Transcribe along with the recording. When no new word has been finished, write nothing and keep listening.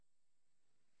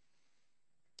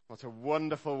What a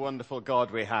wonderful, wonderful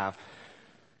God we have.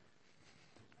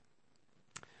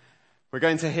 We're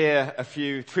going to hear a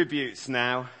few tributes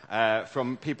now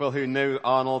from people who knew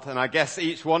Arnold, and I guess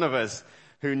each one of us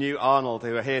who knew Arnold,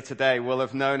 who are here today, will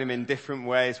have known him in different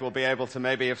ways. We'll be able to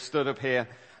maybe have stood up here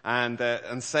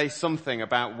and say something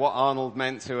about what Arnold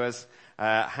meant to us,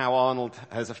 how Arnold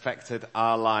has affected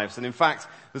our lives. And in fact,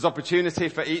 there's opportunity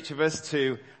for each of us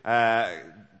to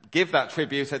give that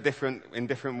tribute in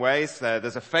different ways.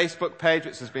 There's a Facebook page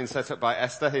which has been set up by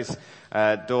Esther, his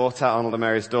daughter, Arnold and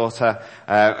Mary's daughter,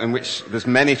 in which there's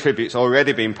many tributes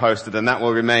already being posted, and that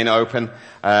will remain open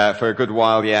for a good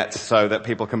while yet, so that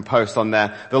people can post on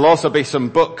there. There'll also be some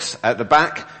books at the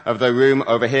back of the room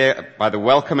over here by the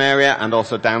welcome area, and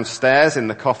also downstairs in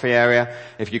the coffee area.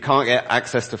 If you can't get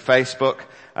access to Facebook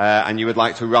and you would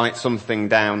like to write something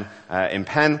down in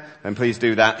pen, then please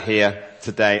do that here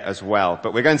today as well.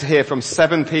 But we're going to hear from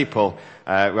 7 people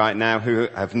right now who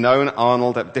have known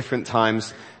Arnold at different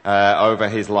times over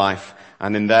his life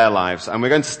and in their lives. And we're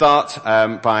going to start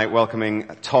by welcoming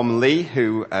Tom Lee,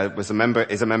 who is a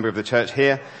member of the church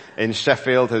here in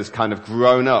Sheffield, has kind of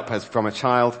grown up as from a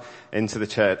child into the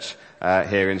church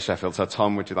here in Sheffield. So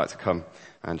Tom, would you like to come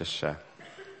and just share?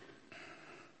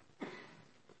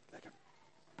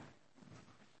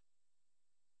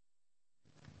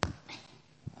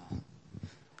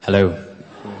 Hello.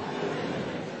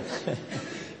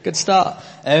 Good start.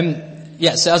 So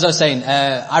as I was saying,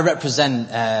 I represent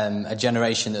a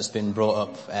generation that's been brought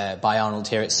up by Arnold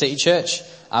here at City Church.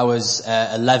 I was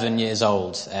 11 years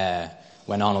old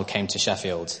when Arnold came to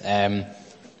Sheffield.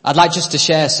 I'd like just to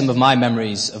share some of my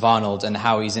memories of Arnold and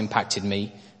how he's impacted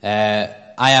me. I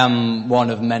am one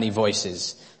of many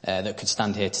voices that could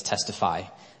stand here to testify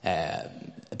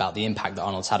about the impact that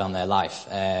Arnold's had on their life.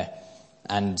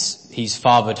 And he's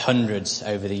fathered hundreds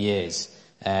over the years,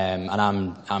 and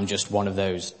I'm just one of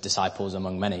those disciples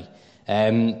among many.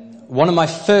 One of my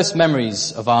first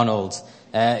memories of Arnold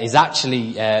is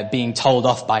actually being told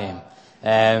off by him.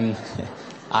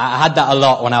 I had that a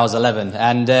lot when I was 11,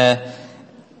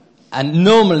 and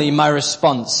normally my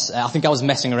response, I think I was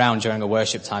messing around during a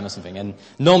worship time or something, and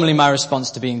normally my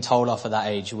response to being told off at that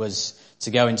age was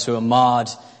to go into a mard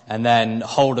and then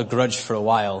hold a grudge for a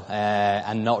while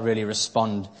and not really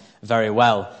respond very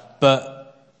well. But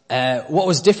what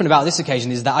was different about this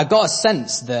occasion is that I got a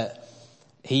sense that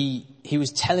he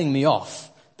was telling me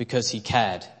off because he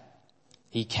cared.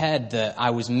 He cared that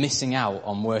I was missing out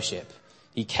on worship.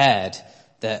 He cared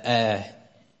that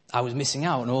I was missing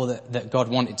out on all that God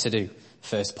wanted to do.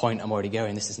 First point, I'm already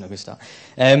going. This is no good start.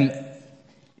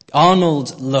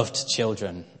 Arnold loved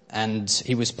children, and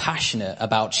he was passionate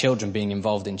about children being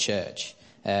involved in church.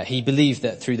 He believed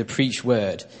that through the preached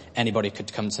word, anybody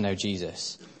could come to know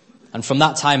Jesus. And from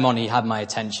that time on, he had my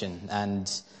attention, and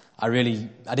I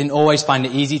didn't always find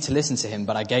it easy to listen to him,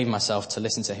 but I gave myself to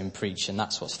listen to him preach, and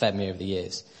that's what's fed me over the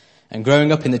years. And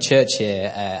growing up in the church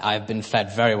here, I've been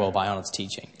fed very well by Arnold's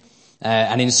teaching.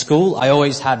 And in school, I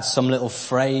always had some little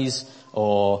phrase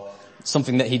or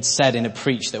something that he'd said in a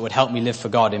preach that would help me live for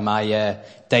God in my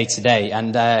day to day.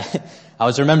 And I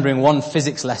was remembering one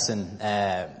physics lesson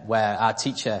where our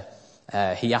teacher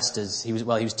he asked us, he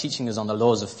was teaching us on the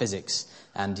laws of physics,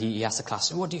 and he asked the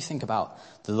class, "What do you think about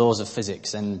the laws of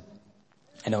physics?" And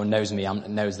anyone knows me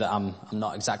knows that I'm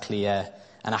not exactly an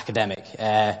academic.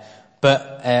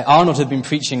 But Arnold had been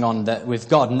preaching on that with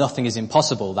God nothing is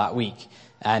impossible that week,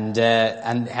 and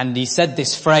he said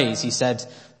this phrase. He said,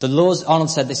 Arnold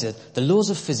said this, the laws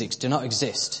of physics do not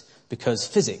exist because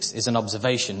physics is an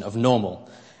observation of normal.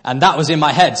 And that was in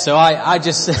my head, so I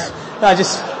just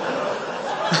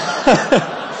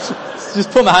just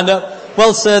put my hand up.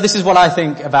 Well, sir, this is what I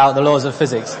think about the laws of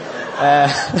physics.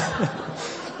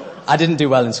 I didn't do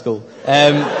well in school.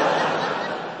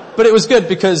 But it was good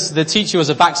because the teacher was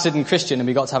a backslidden Christian and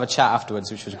we got to have a chat afterwards,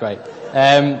 which was great.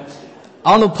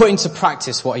 Arnold put into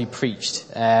practice what he preached.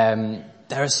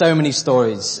 There are so many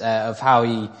stories of how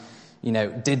he,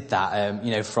 did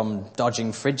that, from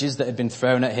dodging fridges that had been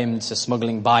thrown at him to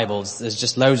smuggling Bibles. There's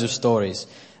just loads of stories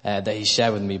that he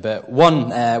shared with me. But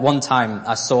one time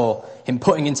I saw him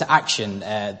putting into action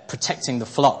protecting the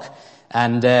flock.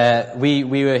 And we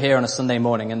were here on a Sunday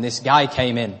morning, and this guy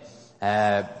came in,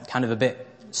 kind of a bit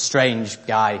strange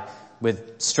guy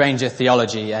with stranger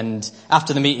theology. And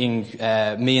after the meeting,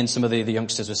 me and some of the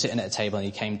youngsters were sitting at a table, and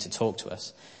he came to talk to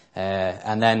us.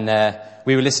 And then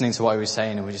we were listening to what he was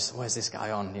saying, and we just, where's this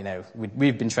guy on?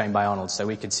 We've been trained by Arnold, so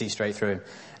we could see straight through him.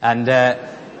 And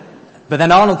but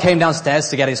then Arnold came downstairs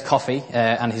to get his coffee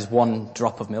and his one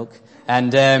drop of milk.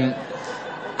 And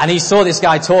And he saw this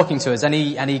guy talking to us, and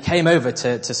he came over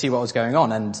to see what was going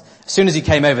on. And as soon as he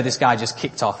came over, this guy just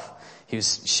kicked off. He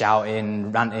was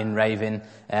shouting, ranting, raving,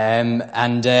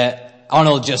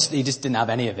 Arnold he just didn't have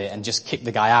any of it and just kicked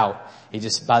the guy out. He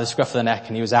just, by the scruff of the neck,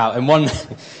 and he was out. And one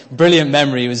brilliant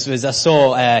memory was I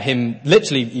saw him,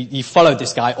 literally, he followed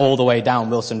this guy all the way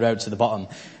down Wilson Road to the bottom,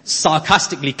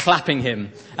 sarcastically clapping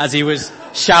him as he was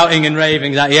shouting and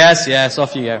raving, like, yes,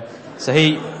 off you go. So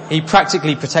he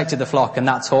practically protected the flock, and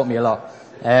that taught me a lot.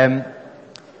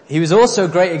 He was also a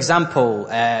great example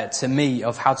to me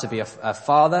of how to be a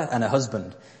father and a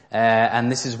husband.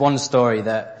 And this is one story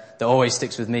that always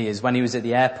sticks with me, is when he was at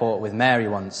the airport with Mary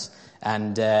once,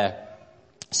 and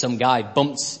some guy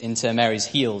bumped into Mary's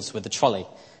heels with a trolley.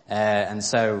 And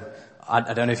so,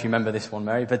 I don't know if you remember this one,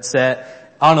 Mary, but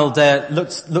Arnold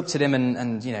looked at him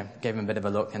and gave him a bit of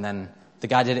a look, and then the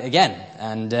guy did it again.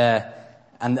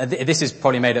 And this is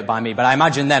probably made up by me, but I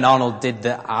imagine then Arnold did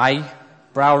the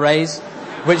eyebrow raise,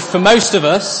 which for most of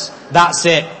us, that's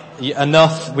it,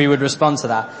 enough, we would respond to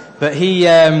that. But he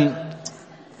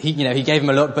gave him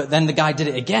a look, but then the guy did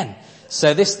it again.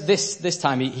 So this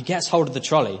time he gets hold of the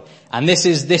trolley, and this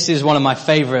is one of my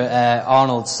favourite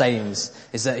Arnold sayings,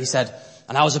 is that he said,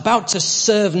 "And I was about to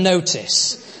serve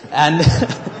notice," and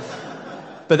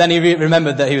but then he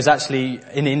remembered that he was actually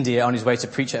in India on his way to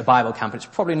preach at a Bible camp. It's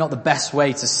probably not the best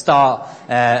way to start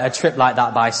a trip like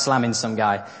that, by slamming some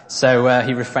guy. So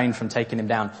he refrained from taking him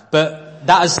down. But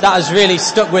that has really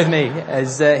stuck with me,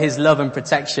 as his love and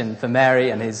protection for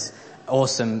Mary, and his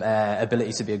awesome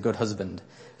ability to be a good husband.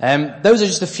 Those are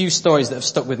just a few stories that have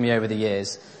stuck with me over the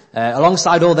years.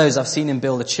 Alongside all those, I've seen him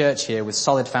build a church here with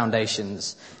solid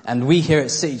foundations, and we here at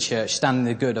City Church stand in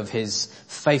the good of his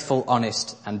faithful,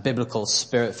 honest, and biblical,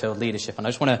 spirit-filled leadership. And I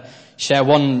just want to share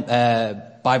one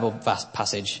Bible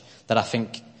passage that I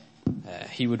think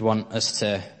he would want us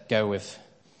to go with,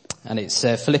 and it's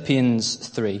Philippians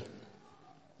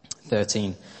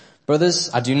 3:13. "Brothers,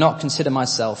 I do not consider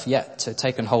myself yet to have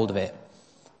taken hold of it,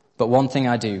 but one thing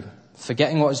I do,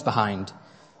 forgetting what is behind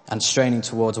and straining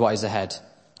towards what is ahead,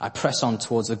 I press on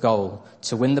towards the goal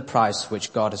to win the prize for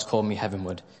which God has called me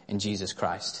heavenward in Jesus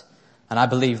Christ." And I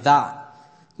believe that,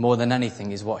 more than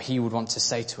anything, is what he would want to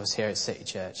say to us here at City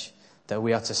Church, that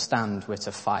we are to stand, we're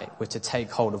to fight, we're to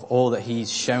take hold of all that he's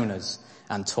shown us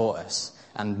and taught us,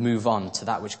 and move on to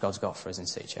that which God's got for us in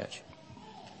City Church.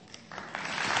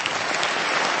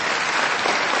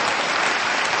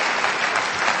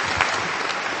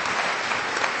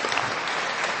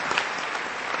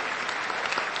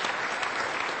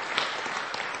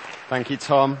 Thank you,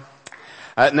 Tom.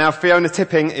 Now, Fiona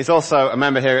Tipping is also a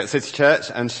member here at City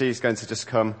Church, and she's going to just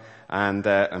come and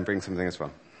bring something as well.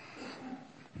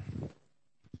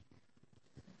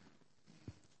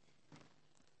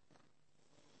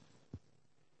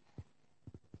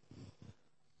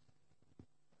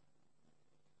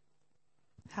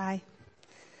 Hi.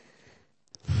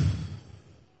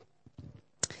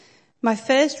 My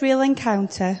first real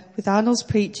encounter with Arnold's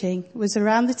preaching was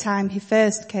around the time he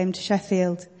first came to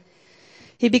Sheffield.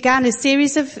 He began a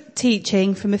series of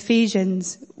teaching from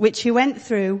Ephesians, which he went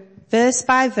through verse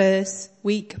by verse,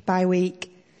 week by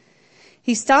week.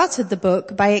 He started the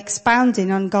book by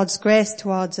expounding on God's grace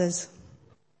towards us.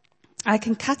 I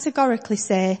can categorically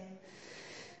say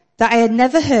that I had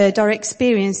never heard or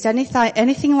experienced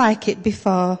anything like it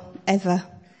before, ever.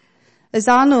 As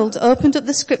Arnold opened up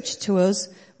the scripture to us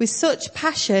with such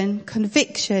passion,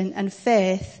 conviction and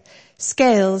faith,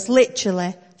 scales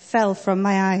literally fell from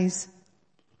my eyes.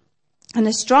 And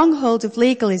a stronghold of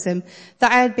legalism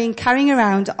that I had been carrying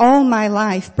around all my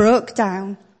life broke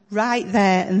down right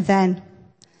there and then.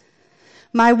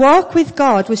 My walk with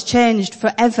God was changed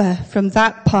forever from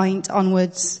that point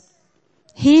onwards.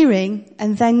 Hearing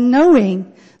and then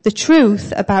knowing the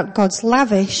truth about God's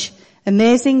lavish,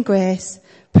 amazing grace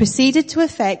proceeded to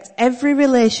affect every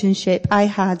relationship I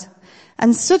had.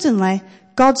 And suddenly,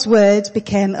 God's word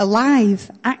became alive,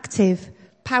 active,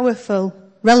 powerful,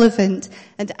 relevant,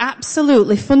 and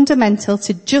absolutely fundamental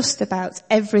to just about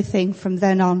everything from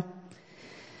then on.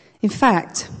 In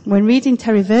fact, when reading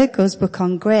Terry Virgo's book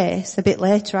on grace a bit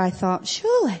later, I thought,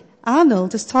 surely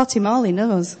Arnold has taught him all he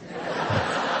knows.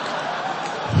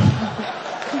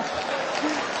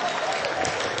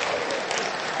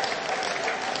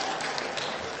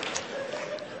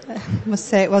 I must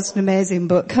say it was an amazing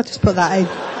book. I'll just put that in.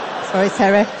 Sorry,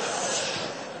 Terry.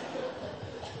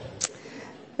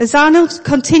 As Arnold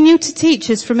continued to teach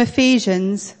us from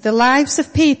Ephesians, the lives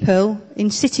of people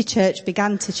in City Church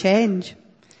began to change.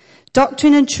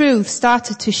 Doctrine and truth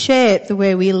started to shape the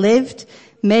way we lived,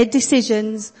 made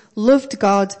decisions, loved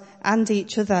God and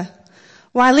each other.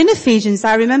 While in Ephesians,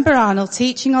 I remember Arnold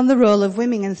teaching on the role of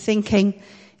women and thinking,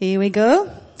 here we go,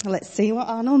 let's see what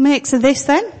Arnold makes of this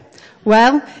then.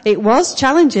 Well, it was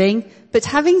challenging, but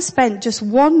having spent just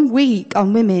 1 week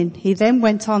on women, he then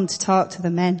went on to talk to the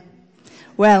men.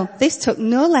 Well, this took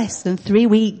no less than 3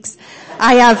 weeks.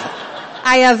 I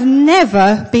have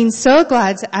never been so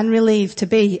glad and relieved to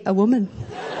be a woman.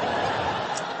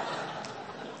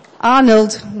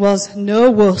 Arnold was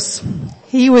no wuss.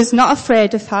 He was not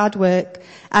afraid of hard work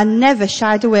and never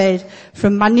shied away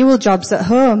from manual jobs at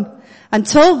home, and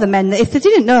told the men that if they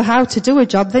didn't know how to do a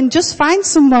job, then just find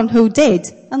someone who did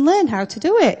and learn how to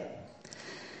do it.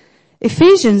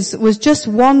 Ephesians was just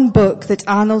one book that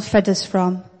Arnold fed us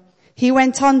from. He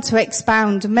went on to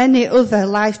expound many other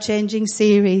life-changing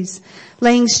series,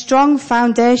 laying strong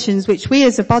foundations which we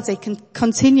as a body can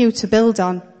continue to build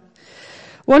on.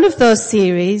 One of those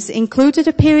series included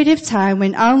a period of time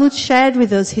when Arnold shared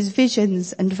with us his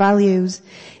visions and values.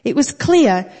 It was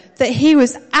clear that he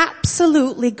was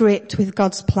absolutely gripped with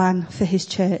God's plan for his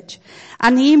church,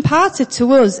 and he imparted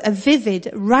to us a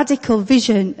vivid, radical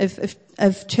vision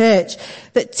of church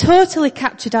that totally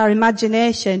captured our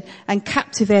imagination and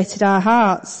captivated our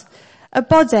hearts. A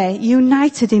body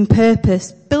united in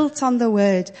purpose, built on the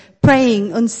Word,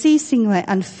 praying unceasingly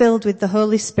and filled with the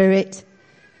Holy Spirit.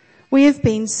 We have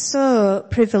been so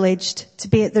privileged to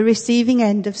be at the receiving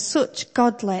end of such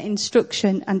godly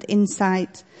instruction and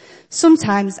insight.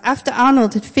 Sometimes, after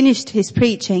Arnold had finished his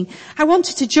preaching, I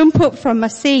wanted to jump up from my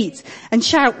seat and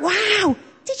shout, "Wow!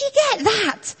 Did you get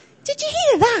that? Did you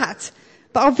hear that?"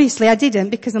 But obviously I didn't,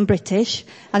 because I'm British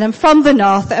and I'm from the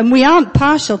north and we aren't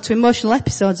partial to emotional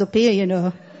episodes up here, you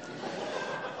know.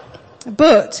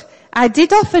 But I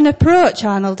did often approach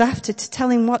Arnold after to tell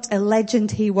him what a legend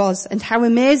he was and how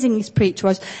amazing his preach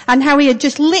was, and how he had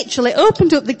just literally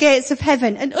opened up the gates of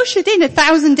heaven and ushered in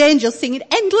 1,000 angels singing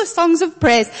endless songs of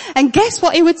praise. And guess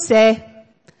what he would say?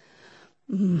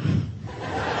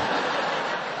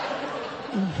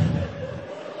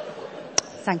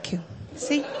 Thank you.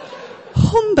 See?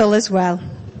 Humble as well.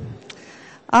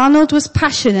 Arnold was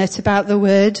passionate about the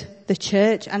Word, the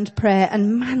church and prayer,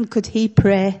 and man could he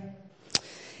pray.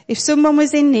 If someone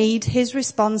was in need, his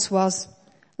response was,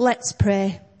 let's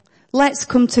pray. Let's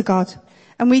come to God.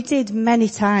 And we did many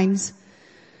times.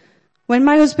 When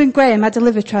my husband Graham had a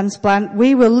liver transplant,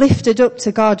 we were lifted up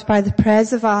to God by the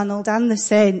prayers of Arnold and the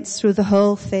saints through the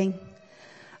whole thing.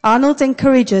 Arnold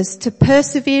encouraged us to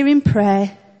persevere in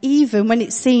prayer, even when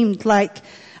it seemed like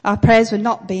our prayers were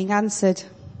not being answered.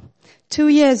 2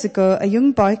 years ago, a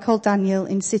young boy called Daniel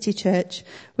in City Church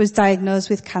was diagnosed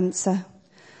with cancer.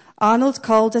 Arnold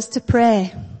called us to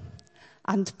pray,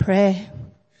 and pray,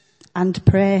 and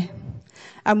pray.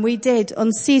 And we did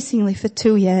unceasingly for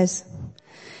 2 years.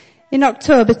 In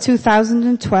October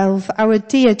 2012, our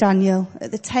dear Daniel, at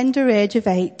the tender age of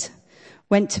 8,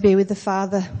 went to be with the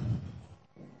Father.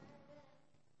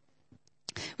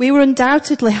 We were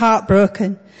undoubtedly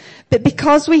heartbroken, but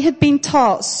because we had been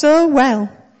taught so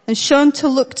well and shown to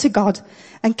look to God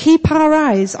and keep our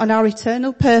eyes on our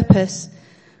eternal purpose,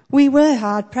 we were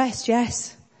hard pressed,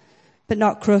 yes, but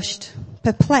not crushed.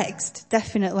 Perplexed,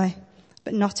 definitely,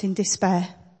 but not in despair.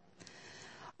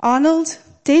 Arnold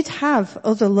did have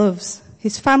other loves.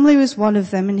 His family was one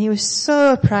of them, and he was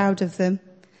so proud of them.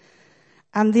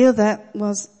 And the other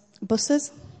was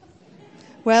buses.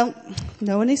 Well,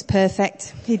 no one is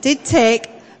perfect. He did take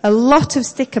a lot of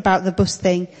stick about the bus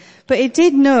thing, but he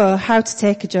did know how to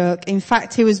take a joke. In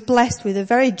fact, he was blessed with a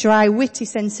very dry, witty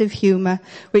sense of humour,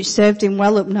 which served him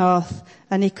well up north,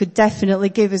 and he could definitely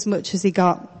give as much as he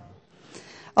got.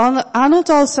 Arnold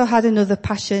also had another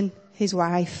passion, his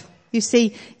wife. You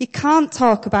see, you can't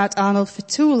talk about Arnold for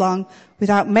too long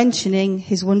without mentioning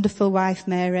his wonderful wife,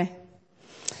 Mary.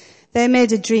 They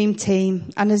made a dream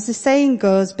team, and as the saying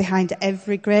goes, behind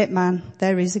every great man,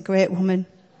 there is a great woman.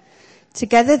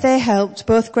 Together they helped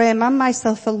both Graham and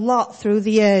myself a lot through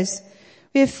the years.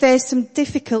 We have faced some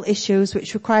difficult issues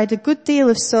which required a good deal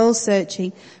of soul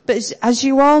searching, but as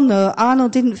you all know,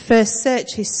 Arnold didn't first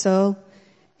search his soul.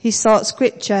 He sought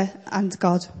Scripture and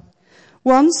God.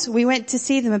 Once we went to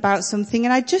see them about something,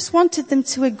 and I just wanted them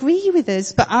to agree with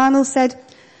us, but Arnold said,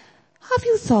 "Have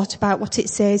you thought about what it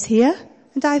says here?"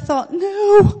 And I thought,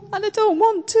 "No, and I don't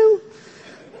want to."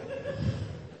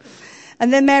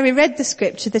 And then Mary read the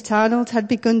scripture that Arnold had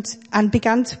began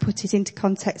to put it into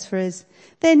context for us.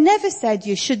 They never said,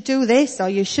 "You should do this," or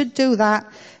 "You should do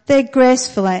that." They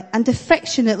gracefully and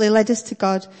affectionately led us to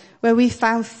God, where we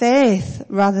found faith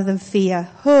rather than fear,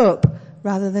 hope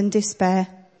rather than despair.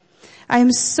 I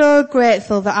am so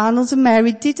grateful that Arnold and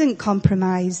Mary didn't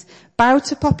compromise, bow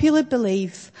to popular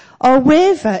belief, or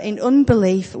waver in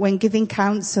unbelief when giving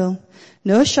counsel.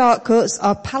 No shortcuts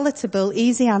or palatable,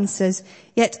 easy answers,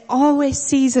 yet always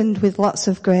seasoned with lots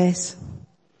of grace.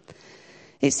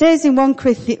 It says in 1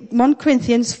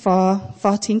 Corinthians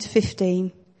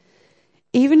 4:14-15,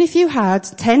 even if you had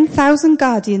 10,000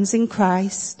 guardians in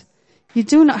Christ, you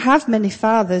do not have many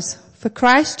fathers. For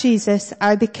Christ Jesus,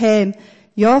 I became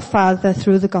your father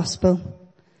through the gospel.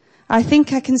 I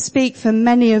think I can speak for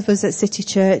many of us at City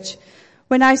Church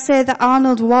when I say that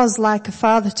Arnold was like a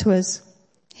father to us.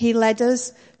 He led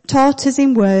us, taught us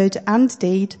in word and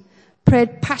deed,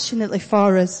 prayed passionately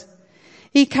for us.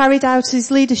 He carried out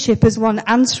his leadership as one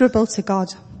answerable to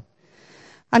God.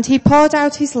 And he poured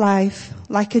out his life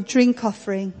like a drink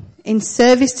offering in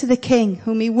service to the King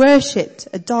whom he worshipped,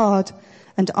 adored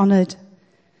and honoured.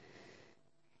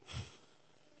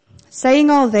 Saying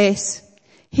all this,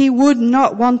 he would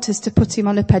not want us to put him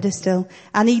on a pedestal,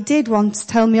 and he did once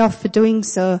tell me off for doing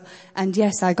so, and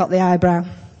yes, I got the eyebrow.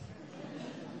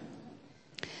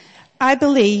 I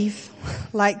believe,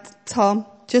 like Tom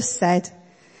just said,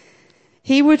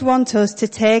 he would want us to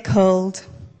take hold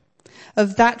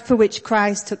of that for which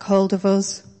Christ took hold of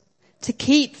us, to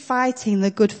keep fighting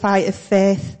the good fight of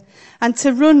faith, and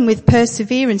to run with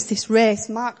perseverance this race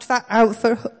marked out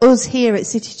for us here at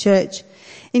City Church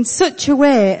in such a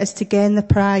way as to gain the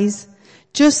prize,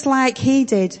 just like he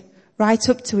did right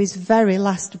up to his very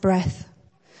last breath.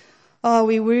 Oh,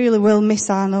 we really will miss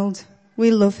Arnold. We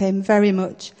love him very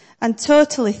much and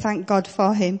totally thank God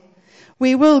for him.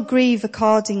 We will grieve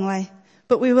accordingly,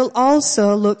 but we will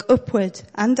also look upward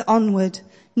and onward,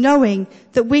 knowing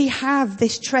that we have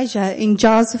this treasure in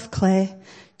jars of clay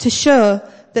to show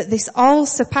that this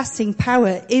all-surpassing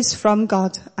power is from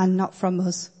God and not from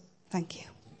us. Thank you.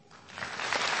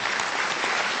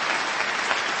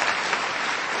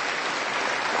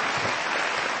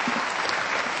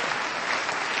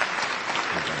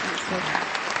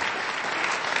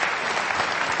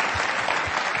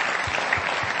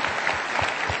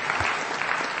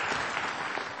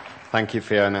 Thank you,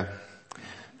 Fiona.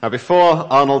 Now, before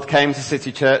Arnold came to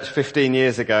City Church 15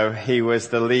 years ago, he was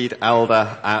the lead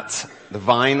elder at the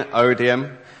Vine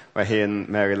Odium, where he and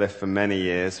Mary lived for many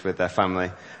years with their family.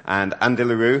 And Andy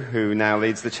LaRue, who now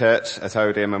leads the church at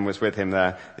Odium and was with him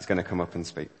there, is going to come up and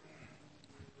speak.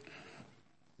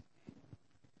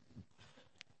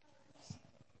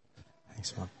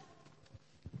 Thanks, Mark.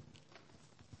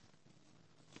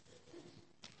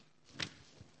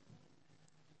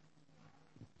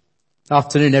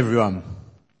 Afternoon, everyone.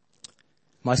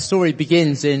 My story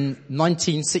begins in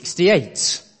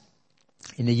 1968.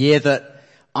 In the year that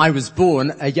I was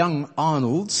born, a young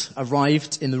Arnold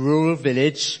arrived in the rural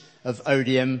village of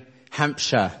Odium,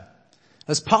 Hampshire,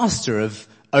 as pastor of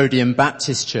Odium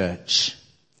Baptist Church.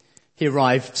 He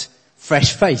arrived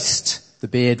fresh-faced, the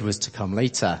beard was to come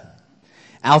later,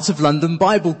 out of London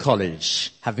Bible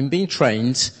College, having been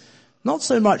trained not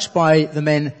so much by the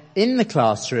men in the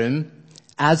classroom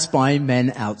as by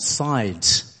men outside.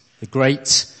 The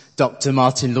great Dr.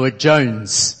 Martin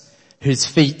Lloyd-Jones, whose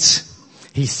feet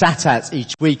he sat at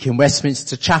each week in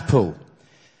Westminster Chapel,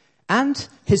 and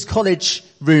his college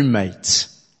roommate,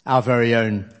 our very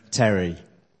own Terry.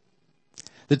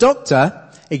 The doctor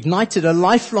ignited a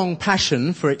lifelong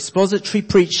passion for expository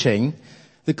preaching,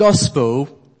 the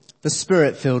gospel, the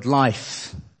spirit-filled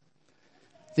life.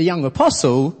 The young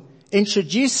apostle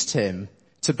introduced him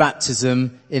to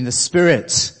baptism in the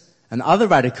Spirit and other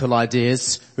radical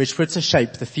ideas which were to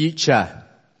shape the future.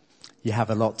 You have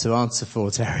a lot to answer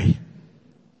for, Terry.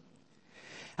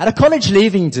 At a college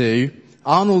leaving do,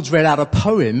 Arnold read out a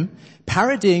poem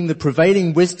parodying the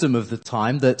prevailing wisdom of the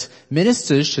time that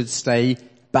ministers should stay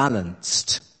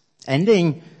balanced,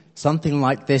 ending something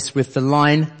like this with the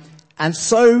line, "And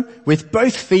so, with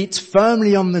both feet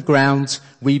firmly on the ground,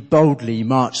 we boldly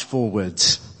march forward."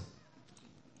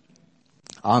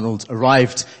 Arnold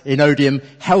arrived in Odium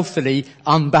healthily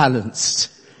unbalanced,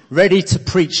 ready to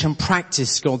preach and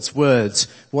practice God's words,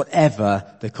 whatever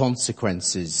the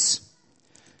consequences.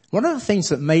 One of the things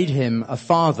that made him a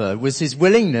father was his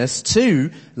willingness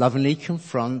to lovingly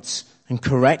confront and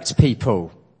correct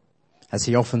people. As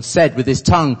he often said, with his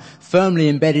tongue firmly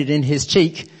embedded in his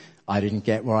cheek, "I didn't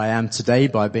get where I am today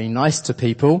by being nice to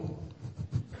people."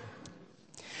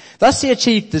 Thus he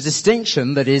achieved the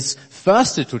distinction that his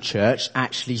first little church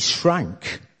actually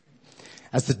shrank,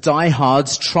 as the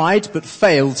diehards tried but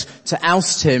failed to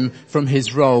oust him from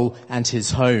his role and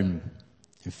his home.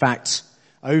 In fact,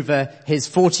 over his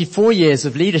 44 years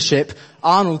of leadership,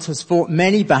 Arnold has fought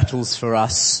many battles for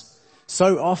us,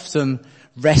 so often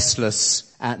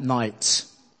restless at night,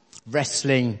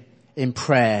 wrestling in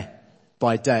prayer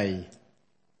by day.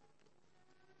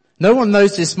 No one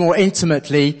knows this more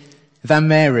intimately than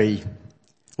Mary,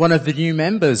 one of the new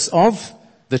members of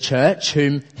the church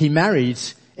whom he married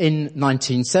in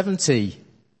 1970.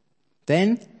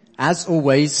 Then, as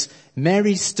always,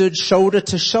 Mary stood shoulder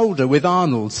to shoulder with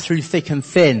Arnold through thick and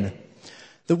thin,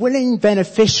 the willing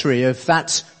beneficiary of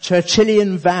that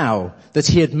Churchillian vow that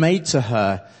he had made to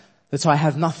her, that I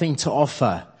have nothing to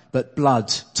offer but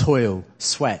blood, toil,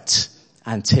 sweat,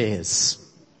 and tears.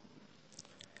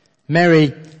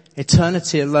 Mary,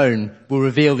 eternity alone will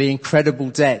reveal the incredible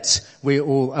debt we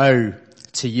all owe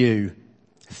to you.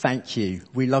 Thank you.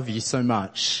 We love you so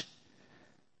much.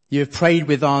 You have prayed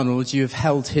with Arnold. You have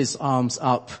held his arms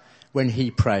up when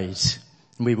he prayed,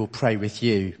 and we will pray with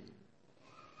you.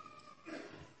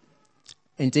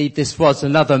 Indeed, this was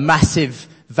another massive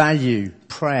value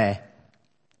prayer.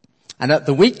 And at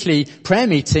the weekly prayer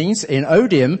meetings in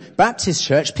Odium Baptist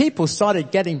Church, people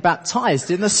started getting baptized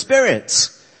in the Spirit.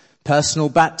 Personal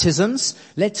baptisms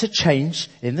led to change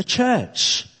in the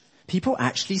church. People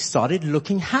actually started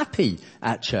looking happy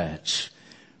at church.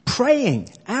 Praying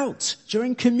out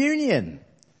during communion.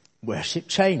 Worship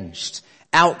changed.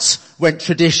 Out went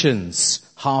traditions,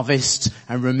 harvest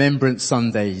and remembrance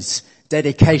Sundays,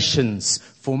 dedications,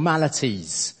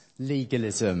 formalities,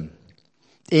 legalism.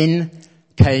 In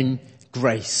came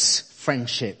grace,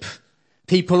 friendship,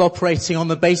 people operating on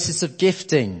the basis of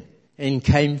gifting. In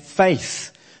came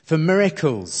faith for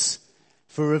miracles,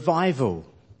 for revival.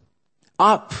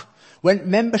 Up went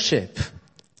membership,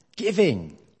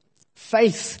 giving,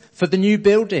 faith for the new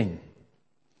building.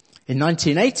 In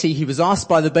 1980, he was asked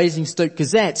by the Basingstoke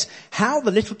Gazette how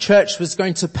the little church was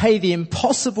going to pay the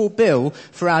impossible bill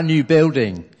for our new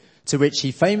building, to which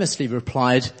he famously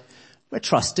replied, "We're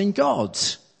trusting God.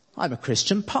 I'm a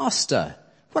Christian pastor.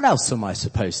 What else am I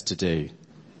supposed to do?"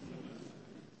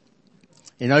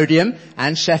 In Odium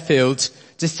and Sheffield,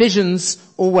 decisions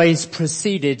always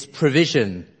preceded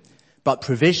provision, but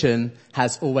provision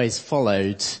has always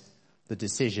followed the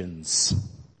decisions.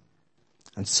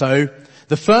 And so,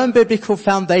 the firm biblical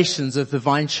foundations of the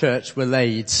Vine Church were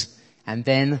laid, and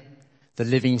then the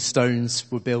living stones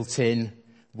were built in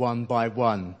one by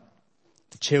one.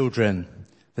 The children,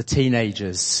 the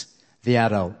teenagers, the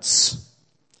adults.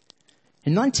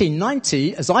 In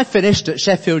 1990, as I finished at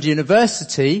Sheffield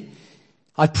University,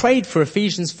 I prayed for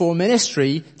Ephesians 4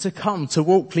 ministry to come to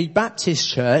Walkley Baptist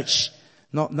Church,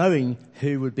 not knowing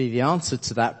who would be the answer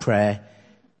to that prayer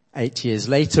 8 years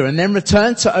later, and then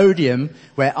returned to Odium,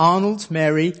 where Arnold,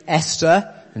 Mary,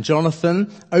 Esther, and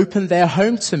Jonathan opened their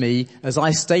home to me as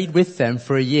I stayed with them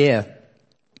for a year.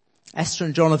 Esther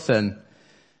and Jonathan,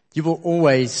 you will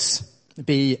always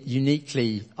be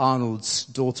uniquely Arnold's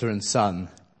daughter and son.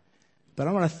 But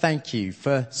I want to thank you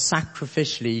for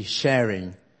sacrificially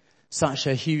sharing such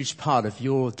a huge part of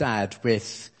your dad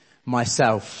with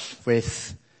myself,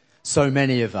 with so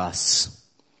many of us.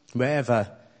 We're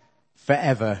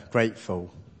forever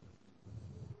grateful.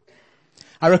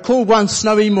 I recall one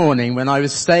snowy morning when I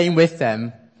was staying with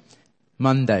them,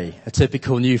 Monday, a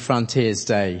typical New Frontiers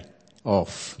day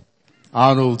off.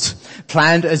 Arnold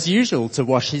planned as usual to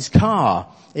wash his car.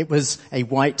 It was a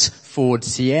white Ford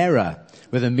Sierra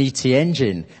with a meaty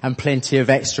engine and plenty of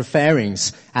extra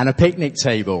fairings and a picnic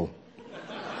table.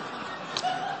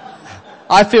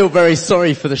 I feel very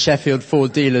sorry for the Sheffield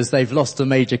Ford dealers. They've lost a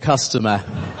major customer.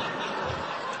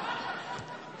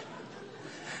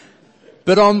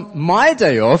 But on my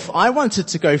day off, I wanted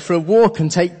to go for a walk and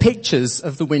take pictures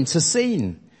of the winter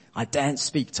scene. I daren't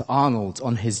speak to Arnold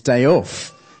on his day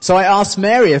off. So I asked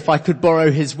Mary if I could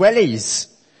borrow his wellies.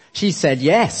 She said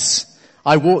yes.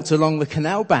 I walked along the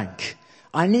canal bank.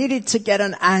 I needed to get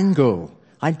an angle.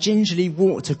 I gingerly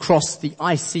walked across the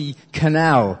icy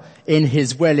canal in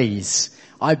his wellies.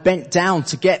 I bent down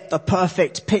to get the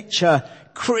perfect picture.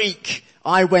 Creak,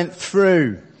 I went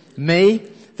through. Me,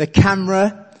 the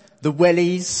camera, the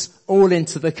wellies, all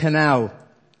into the canal.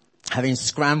 Having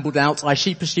scrambled out, I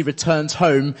sheepishly returned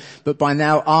home, but by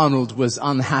now Arnold was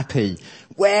unhappy.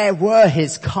 Where were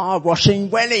his car washing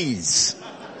wellies?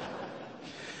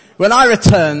 When I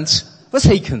returned, was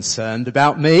he concerned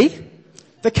about me?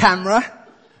 The camera?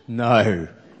 No.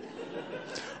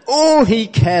 All he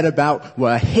cared about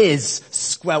were his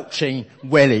squelching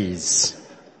wellies.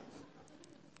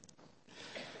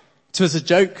 It was a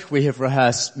joke we have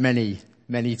rehearsed many,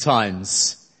 many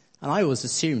times. And I always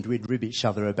assumed we'd rib each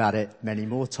other about it many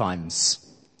more times.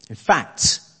 In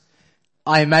fact,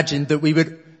 I imagined that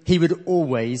he would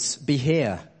always be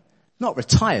here. Not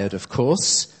retired, of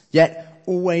course, yet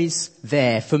always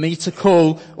there for me to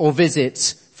call or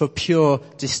visit for pure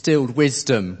distilled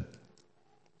wisdom.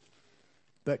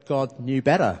 But God knew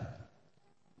better.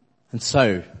 And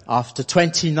so, after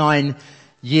 29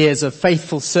 years of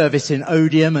faithful service in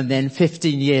Odium and then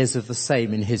 15 years of the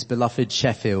same in his beloved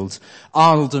Sheffield,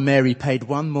 Arnold and Mary paid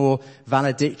one more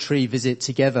valedictory visit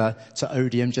together to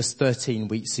Odium just 13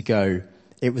 weeks ago.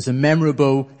 It was a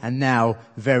memorable and now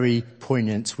very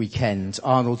poignant weekend.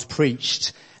 Arnold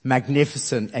preached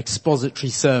magnificent expository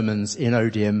sermons in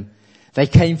Odium. They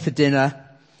came for dinner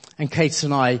and Kate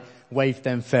and I waved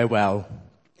them farewell.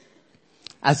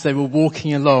 As they were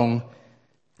walking along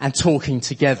and talking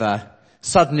together,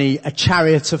 suddenly a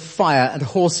chariot of fire and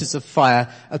horses of fire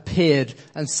appeared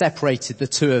and separated the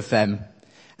two of them.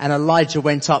 And Elijah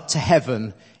went up to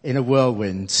heaven in a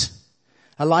whirlwind.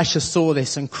 Elisha saw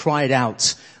this and cried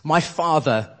out, my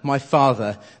father,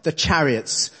 the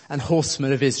chariots and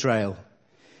horsemen of Israel.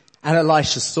 And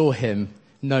Elisha saw him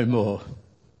no more.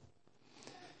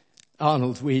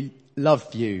 Arnold, we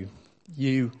love you.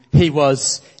 He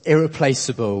was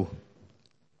irreplaceable.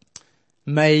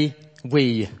 May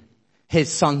we,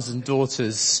 his sons and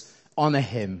daughters, honour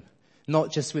him,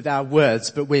 not just with our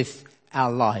words, but with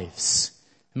our lives.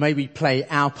 May we play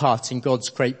our part in God's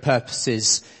great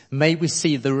purposes. May we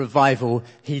see the revival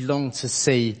he longed to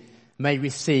see. May we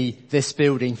see this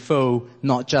building full,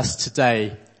 not just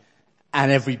today,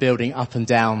 and every building up and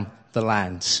down the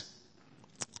land.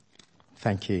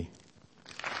 Thank you.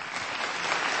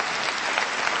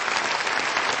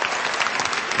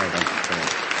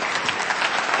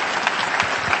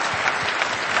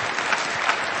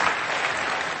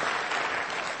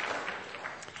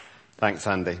 Thanks,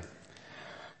 Andy.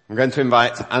 I'm going to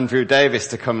invite Andrew Davis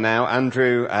to come now.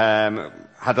 Andrew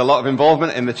had a lot of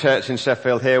involvement in the church in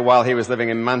Sheffield here while he was living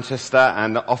in Manchester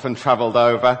and often travelled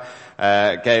over,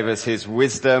 gave us his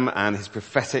wisdom and his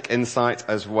prophetic insight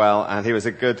as well, and he was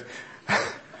a good...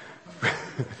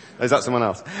 Is that someone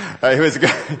else?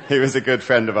 He was a good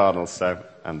friend of Arnold's, so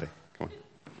Andy, come on.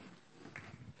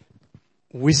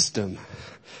 Wisdom.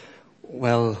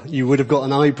 Well, you would have got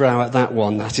an eyebrow at that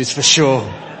one, that is for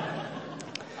sure.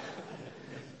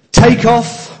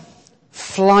 Takeoff,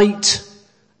 flight,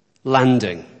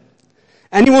 landing.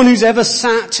 Anyone who's ever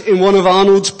sat in one of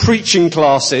Arnold's preaching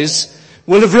classes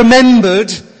will have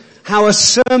remembered how a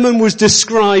sermon was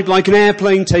described like an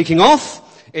airplane taking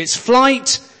off, its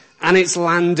flight, and its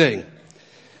landing.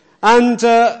 And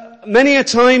many a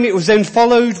time it was then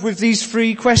followed with these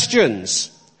three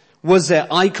questions. Was there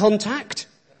eye contact?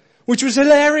 Which was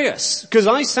hilarious, because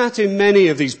I sat in many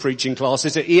of these preaching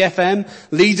classes at EFM,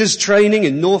 leaders training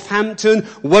in Northampton,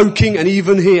 Woking, and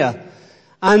even here.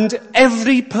 And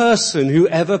every person who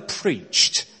ever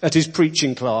preached at his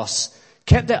preaching class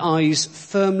kept their eyes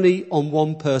firmly on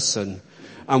one person,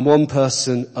 and one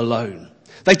person alone.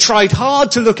 They tried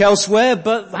hard to look elsewhere,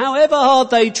 but however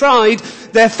hard they tried,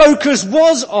 their focus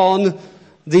was on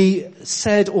the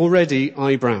said already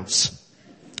eyebrows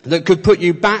that could put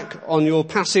you back on your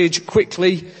passage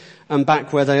quickly and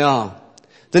back where they are.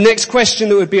 The next question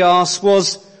that would be asked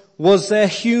was there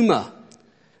humour?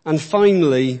 And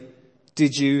finally,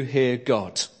 did you hear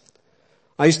God?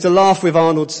 I used to laugh with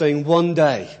Arnold saying one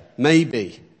day,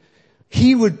 maybe,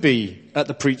 he would be at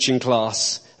the preaching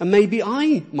class and maybe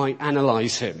I might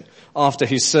analyse him after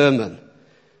his sermon.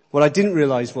 What I didn't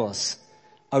realise was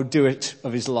I would do it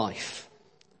of his life.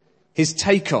 His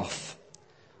takeoff.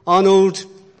 Arnold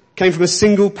came from a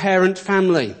single-parent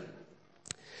family,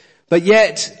 but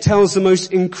yet tells the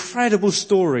most incredible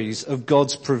stories of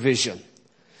God's provision.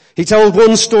 He told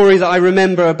one story that I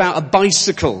remember about a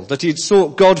bicycle that he had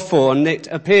sought God for and it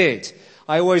appeared.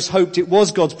 I always hoped it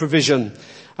was God's provision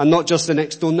and not just the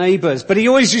next door neighbours. But he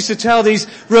always used to tell these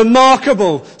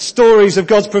remarkable stories of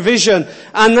God's provision,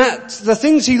 and that the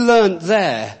things he learnt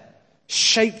there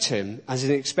shaped him as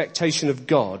an expectation of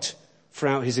God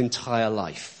throughout his entire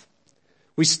life.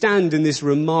 We stand in this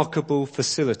remarkable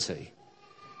facility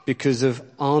because of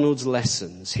Arnold's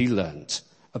lessons he learnt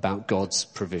about God's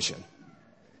provision.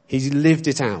 He lived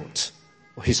it out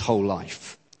his whole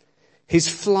life. His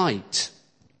flight,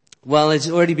 well, it's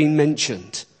already been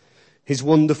mentioned. His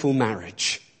wonderful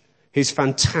marriage, his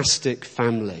fantastic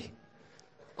family.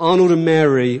 Arnold and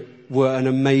Mary were an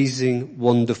amazing,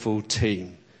 wonderful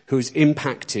team who has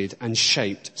impacted and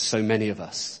shaped so many of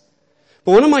us.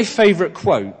 But one of my favourite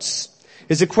quotes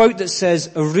is a quote that says,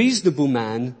 a reasonable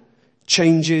man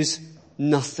changes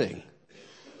nothing.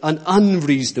 An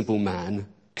unreasonable man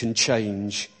can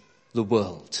change the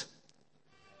world.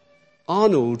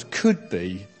 Arnold could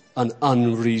be an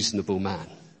unreasonable man.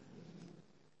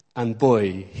 And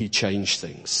boy, he changed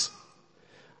things.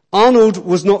 Arnold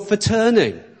was not for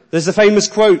turning There's the famous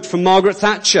quote from Margaret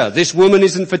Thatcher, "This woman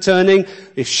isn't for turning."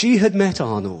 If she had met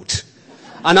Arnold,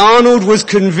 and Arnold was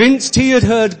convinced he had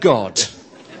heard God,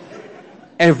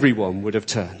 everyone would have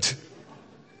turned.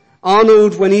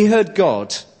 Arnold, when he heard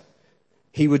God,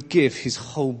 he would give his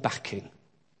whole backing.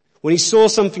 When he saw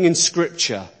something in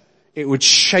Scripture, it would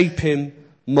shape him,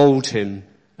 mould him,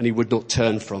 and he would not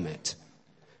turn from it.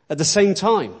 At the same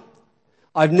time,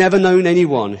 I've never known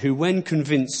anyone who, when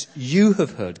convinced you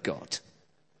have heard God,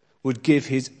 would give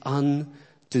his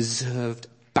undeserved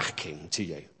backing to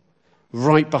you,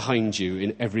 right behind you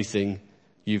in everything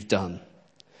you've done.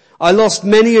 I lost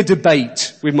many a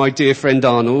debate with my dear friend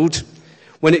Arnold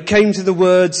when it came to the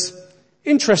words,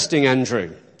 "Interesting,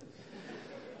 Andrew.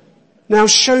 Now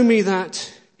show me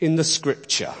that in the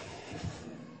Scripture."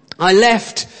 I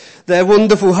left their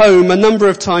wonderful home a number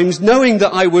of times knowing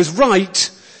that I was right,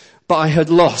 but I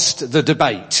had lost the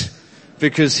debate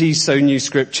because he so knew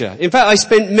Scripture. In fact, I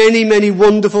spent many, many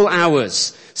wonderful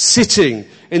hours sitting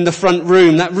in the front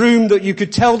room, that room that you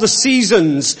could tell the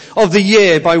seasons of the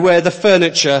year by where the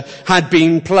furniture had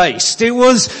been placed. It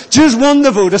was just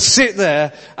wonderful to sit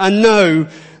there and know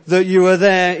that you were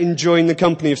there enjoying the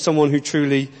company of someone who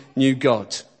truly knew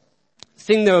God. The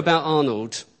thing though about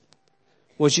Arnold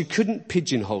was you couldn't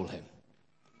pigeonhole him.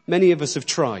 Many of us have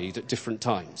tried at different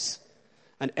times,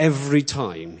 and every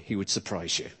time he would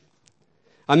surprise you.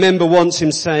 I remember once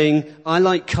him saying, "I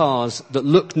like cars that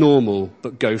look normal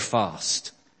but go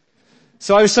fast."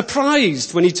 So I was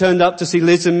surprised when he turned up to see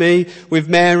Liz and me with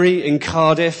Mary in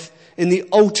Cardiff in the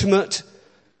ultimate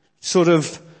sort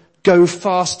of go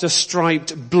faster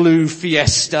striped blue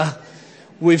Fiesta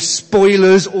with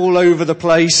spoilers all over the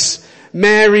place.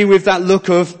 Mary with that look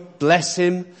of, bless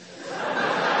him.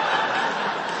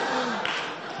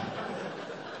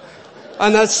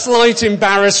 And that slight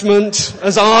embarrassment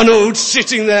as Arnold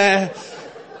sitting there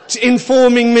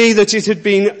informing me that it had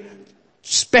been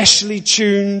specially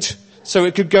tuned so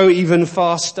it could go even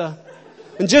faster.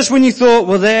 And just when you thought,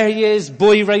 well, there he is,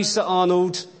 boy racer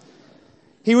Arnold,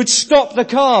 he would stop the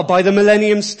car by the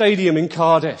Millennium Stadium in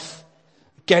Cardiff,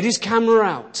 get his camera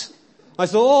out. I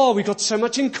thought, we've got so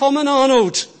much in common,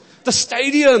 Arnold, the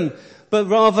stadium. But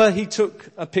rather he took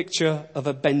a picture of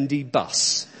a bendy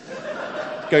bus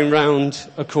going round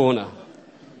a corner.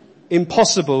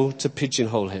 Impossible to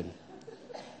pigeonhole him.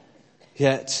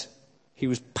 Yet he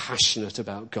was passionate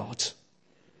about God,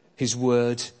 his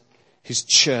word, his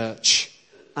church,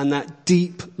 and that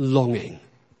deep longing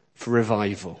for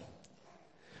revival.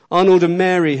 Arnold and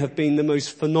Mary have been the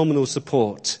most phenomenal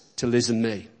support to Liz and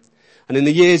me. And in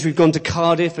the years we've gone to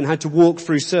Cardiff and had to walk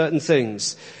through certain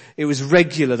things, it was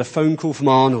regular, the phone call from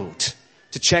Arnold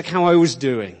to check how I was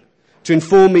doing, to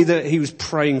inform me that he was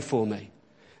praying for me,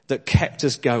 that kept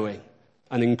us going,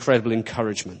 an incredible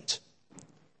encouragement.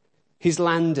 His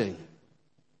landing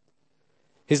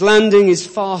is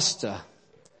faster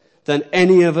than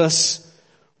any of us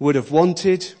would have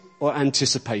wanted or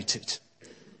anticipated.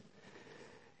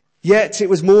 Yet it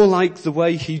was more like the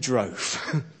way he drove,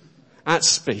 at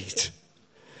speed.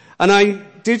 And I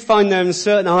did find there a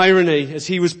certain irony as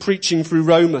he was preaching through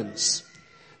Romans,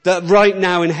 that right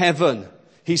now in heaven,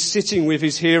 he's sitting with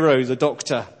his hero, the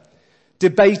doctor,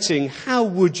 debating how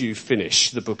would you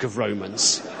finish the book of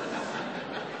Romans?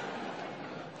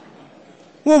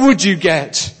 What would you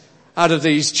get out of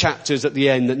these chapters at the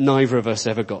end that neither of us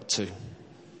ever got to?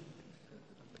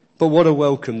 But what a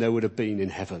welcome there would have been in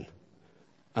heaven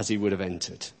as he would have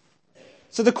entered.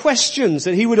 So the questions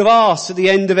that he would have asked at the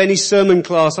end of any sermon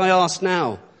class, I ask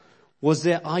now, was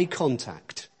there eye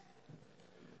contact?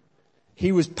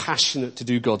 He was passionate to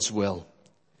do God's will.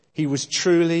 He was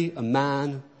truly a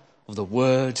man of the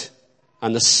Word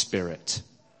and the Spirit.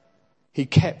 He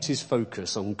kept his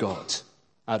focus on God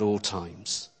at all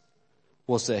times.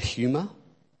 Was there humour?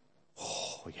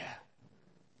 Oh, yeah.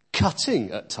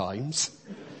 Cutting at times.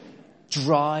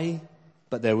 Dry,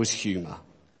 but there was humour.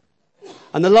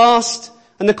 And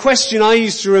the question I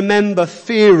used to remember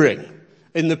fearing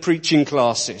in the preaching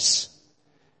classes,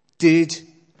 did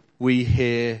we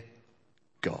hear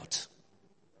God?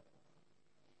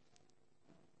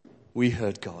 We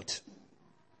heard God.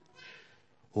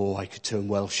 Oh, I could turn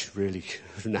Welsh really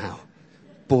now.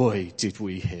 Boy, did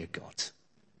we hear God.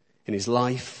 In his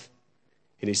life,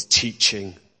 in his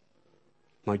teaching,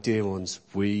 my dear ones,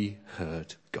 we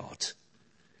heard God.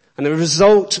 And as a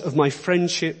result of my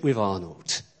friendship with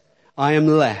Arnold, I am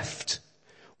left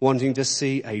wanting to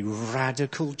see a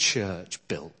radical church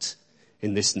built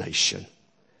in this nation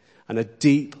and a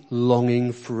deep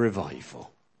longing for revival.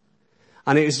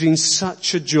 And it has been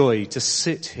such a joy to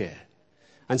sit here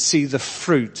and see the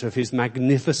fruit of his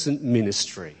magnificent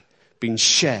ministry being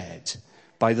shared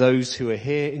by those who are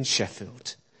here in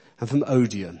Sheffield and from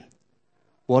Odeon.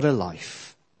 What a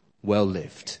life well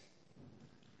lived.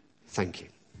 Thank you.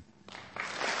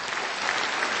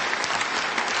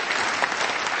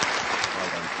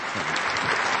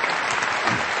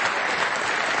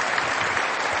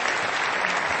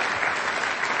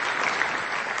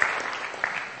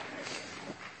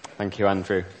 Thank you,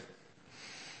 Andrew.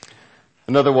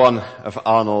 Another one of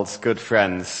Arnold's good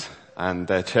friends and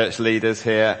church leaders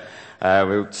here.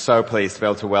 We're so pleased to be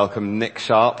able to welcome Nick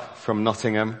Sharp from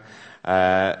Nottingham.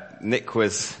 Nick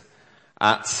was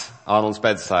at Arnold's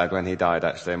bedside when he died,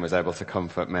 actually, and was able to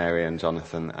comfort Mary and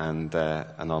Jonathan and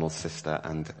Arnold's sister,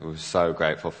 and we were so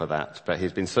grateful for that. But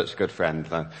he's been such a good friend.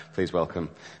 Please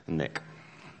welcome Nick.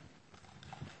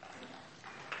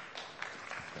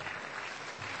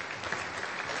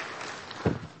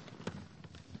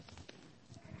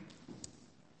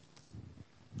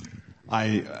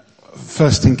 I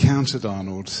first encountered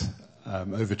Arnold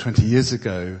over 20 years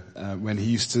ago when he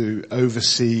used to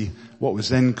oversee what was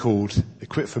then called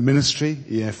Equip for Ministry,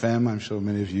 EFM. I'm sure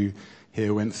many of you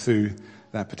here went through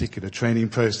that particular training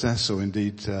process or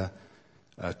indeed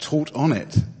taught on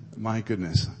it. My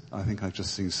goodness, I think I've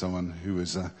just seen someone who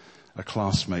was a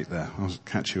classmate there. I'll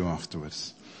catch you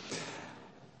afterwards.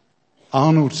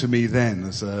 Arnold to me then,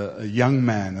 as a young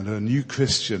man and a new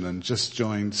Christian and just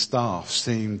joined staff,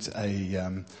 seemed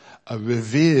a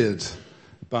revered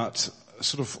but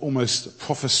sort of almost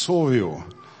professorial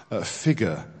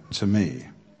figure to me.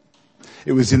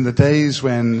 It was in the days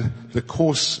when the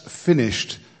course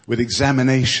finished with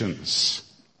examinations.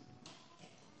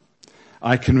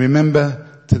 I can remember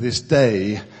to this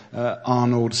day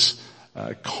Arnold's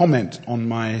comment on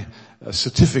my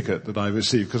certificate that I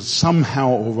received, because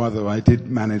somehow or other I did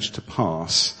manage to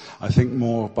pass. I think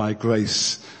more by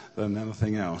grace than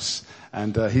anything else.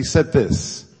 And he said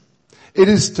this: "It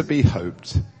is to be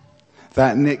hoped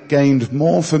that Nick gained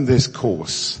more from this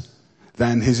course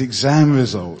than his exam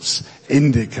results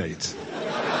indicate."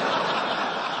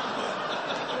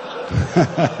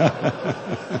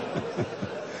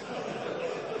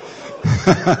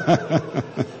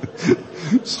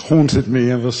 It's haunted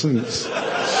me ever since.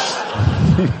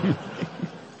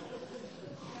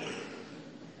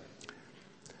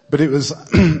 But it was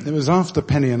after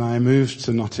Penny and I moved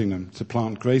to Nottingham to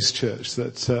plant Grace Church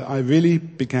that I really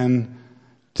began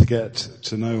to get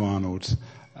to know Arnold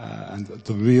and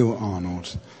the real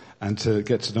Arnold, and to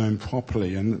get to know him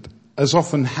properly. And as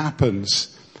often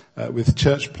happens with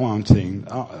church planting,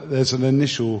 there's an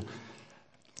initial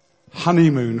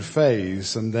honeymoon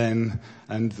phase and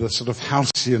the sort of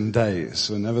halcyon days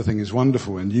when everything is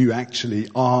wonderful and you actually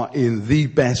are in the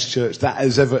best church that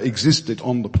has ever existed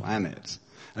on the planet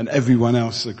and everyone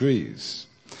else agrees.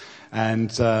 And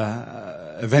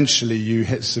eventually you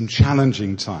hit some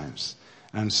challenging times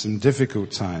and some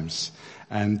difficult times.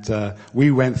 And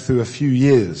we went through a few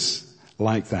years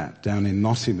like that down in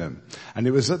Nottingham. And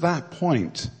it was at that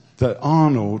point that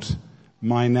Arnold,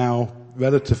 my now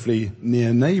relatively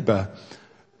near neighbour,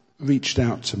 reached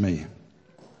out to me.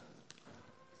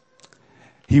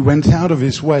 He went out of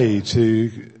his way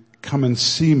to come and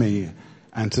see me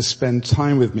and to spend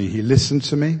time with me. He listened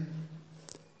to me,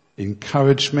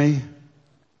 encouraged me,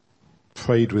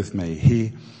 prayed with me.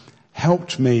 He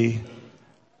helped me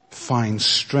find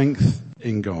strength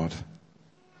in God.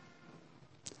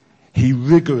 He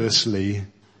rigorously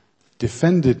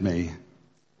defended me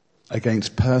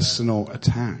against personal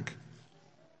attack.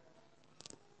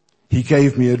 He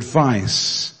gave me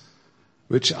advice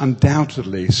which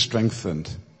undoubtedly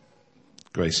strengthened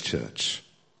Grace Church.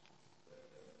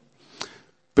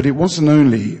 But it wasn't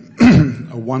only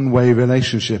a one-way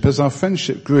relationship. As our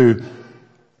friendship grew,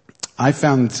 I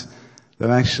found that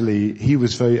actually he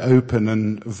was very open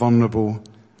and vulnerable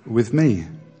with me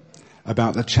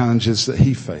about the challenges that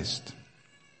he faced.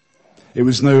 It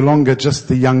was no longer just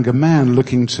the younger man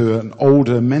looking to an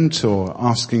older mentor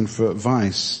asking for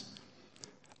advice.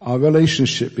 Our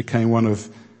relationship became one of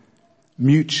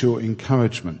mutual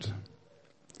encouragement,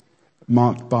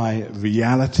 marked by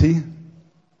reality,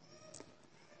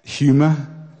 humor,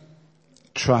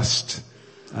 trust,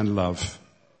 and love.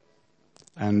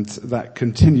 And that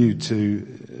continued to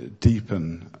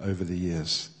deepen over the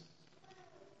years.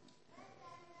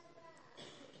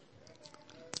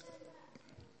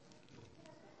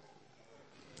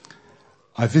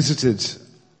 I visited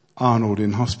Arnold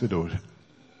in hospital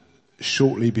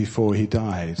shortly before he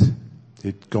died.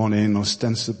 He'd gone in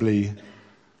ostensibly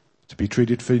to be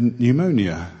treated for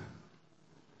pneumonia.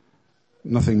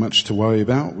 Nothing much to worry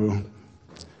about. We'll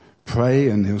pray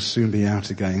and he'll soon be out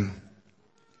again.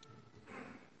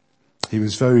 He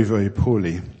was very, very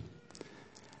poorly.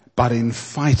 but in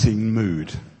fighting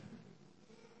mood.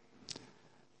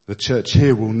 The church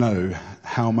here will know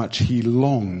how much he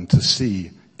longed to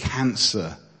see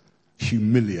cancer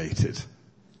humiliated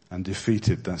and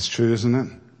defeated. That's true, isn't it?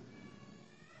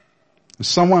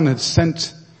 Someone had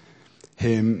sent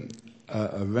him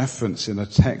a reference in a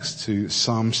text to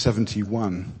Psalm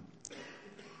 71.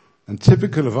 And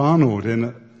typical of Arnold,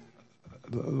 in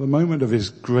the moment of his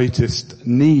greatest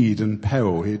need and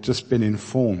peril, he had just been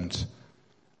informed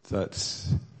that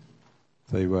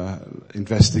they were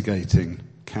investigating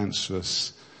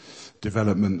cancerous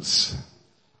developments.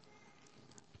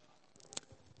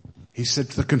 He said,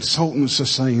 the consultants are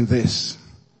saying this,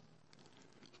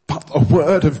 but the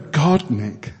word of God,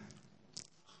 Nick.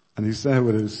 And he's there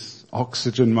with his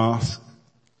oxygen mask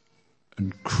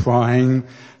and crying.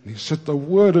 And he said, the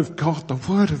word of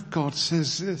God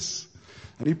says this.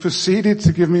 And he proceeded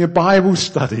to give me a Bible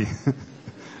study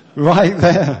right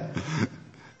there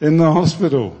in the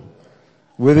hospital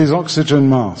with his oxygen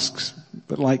masks.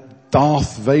 But like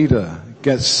Darth Vader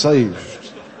gets saved.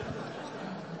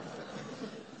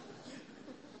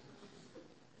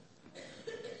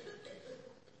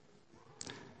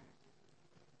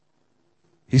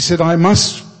 He said, I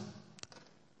must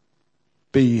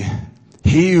be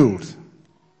healed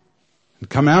and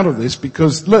come out of this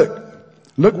because look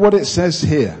what it says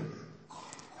here.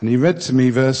 And he read to me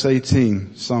verse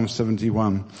 18, Psalm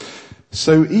 71.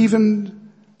 So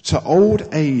even to old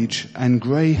age and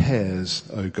grey hairs,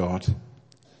 O God,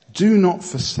 do not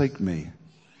forsake me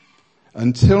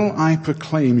until I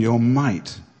proclaim your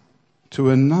might to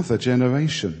another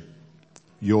generation,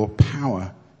 your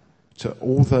power to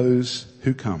all those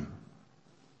who come.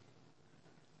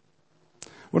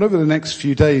 Well, over the next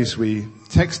few days we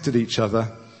texted each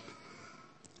other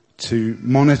to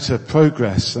monitor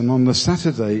progress, and on the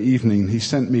Saturday evening he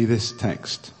sent me this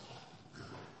text.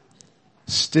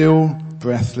 Still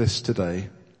breathless today,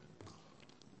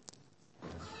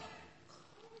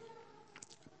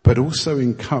 but also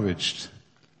encouraged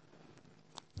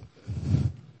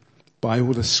by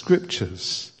all the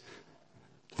scriptures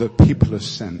that people have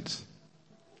sent.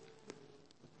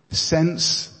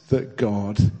 Sense that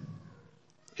God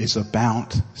is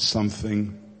about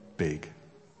something big.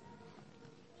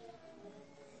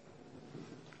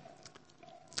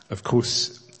 Of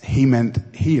course, he meant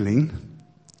healing,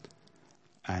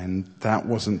 and that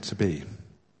wasn't to be.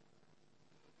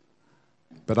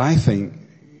 But I think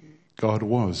God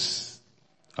was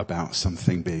about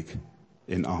something big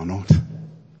in Arnold.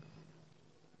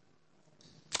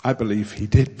 I believe he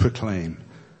did proclaim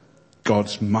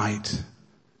God's might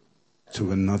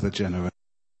to another generation.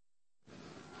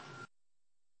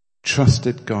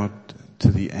 Trusted God to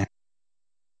the end.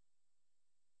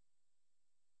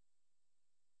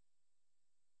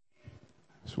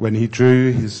 When he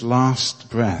drew his last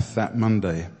breath that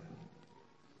Monday,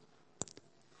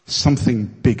 something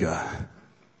bigger,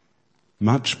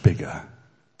 much bigger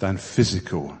than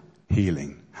physical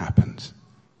healing happened.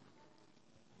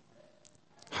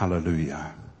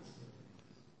 Hallelujah.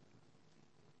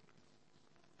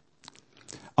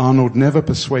 Arnold never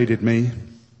persuaded me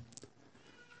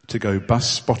to go bus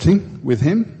spotting with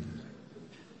him.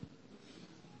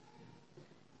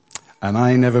 And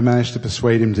I never managed to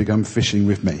persuade him to come fishing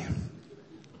with me.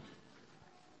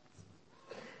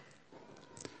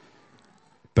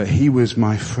 But he was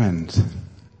my friend.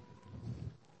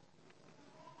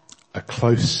 A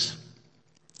close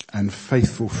and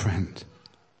faithful friend.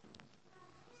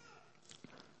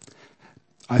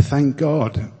 I thank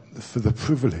God for the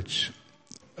privilege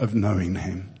of knowing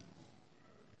him.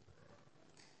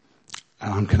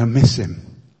 And I'm going to miss him.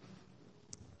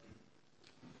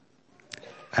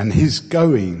 And his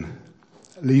going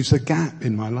leaves a gap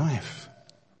in my life.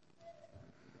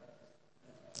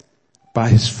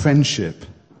 But his friendship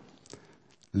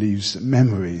leaves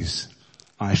memories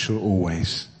I shall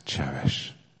always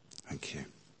cherish. Thank you.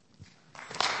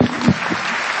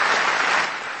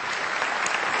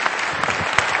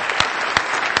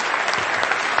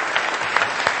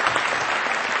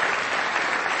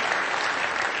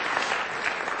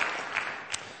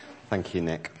 Thank you,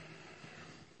 Nick.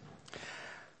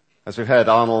 As we've heard,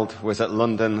 Arnold was at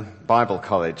London Bible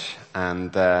College,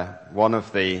 and one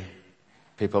of the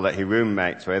people that he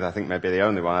roommates with, I think maybe the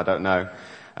only one, I don't know,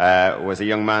 was a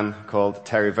young man called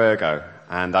Terry Virgo.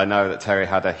 And I know that Terry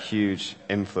had a huge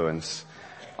influence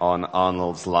on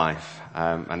Arnold's life.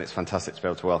 And it's fantastic to be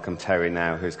able to welcome Terry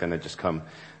now, who's going to just come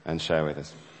and share with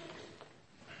us.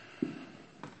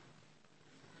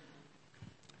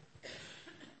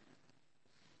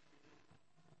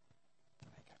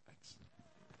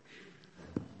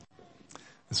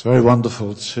 It's very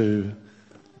wonderful to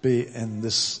be in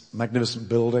this magnificent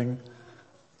building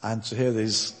and to hear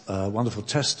these wonderful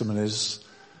testimonies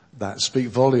that speak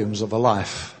volumes of a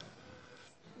life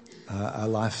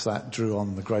that drew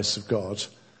on the grace of God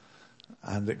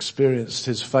and experienced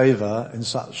his favour in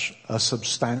such a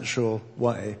substantial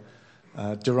way,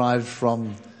 derived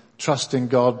from trusting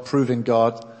God,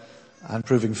 and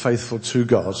proving faithful to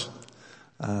God.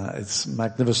 It's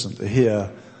magnificent to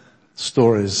hear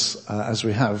stories as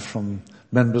we have from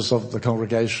members of the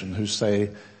congregation who say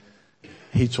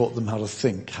he taught them how to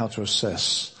think, how to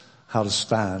assess, how to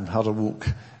stand, how to walk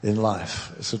in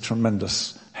life. It's a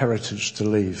tremendous heritage to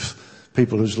leave.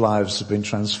 People whose lives have been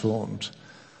transformed.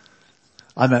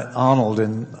 I met Arnold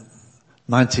in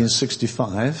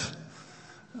 1965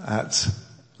 at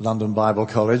London Bible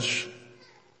College.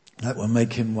 That will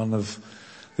make him one of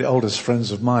the oldest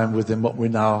friends of mine within what we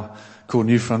now call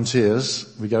New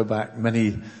Frontiers. We go back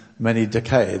many, many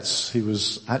decades. He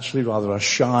was actually rather a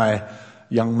shy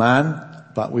young man,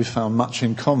 but we found much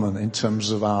in common in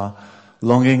terms of our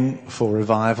longing for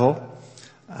revival.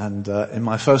 And in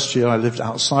my first year I lived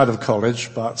outside of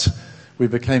college, but we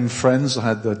became friends. I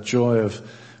had the joy of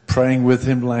praying with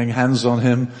him, laying hands on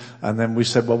him, and then we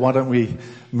said, well, why don't we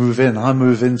move in? I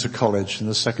moved into college in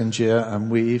the second year,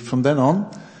 and we, from then on,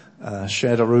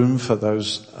 shared a room for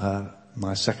those,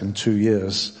 my second 2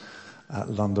 years at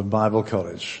London Bible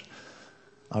College.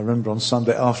 I remember on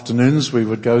Sunday afternoons we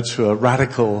would go to a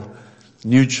radical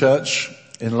new church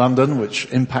in London, which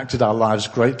impacted our lives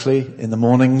greatly in the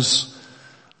mornings.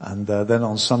 And then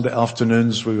on Sunday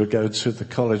afternoons we would go to the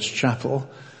college chapel,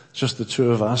 just the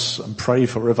two of us, and pray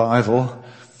for revival,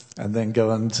 and then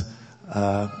go and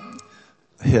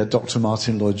hear Dr.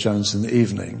 Martin Lloyd-Jones in the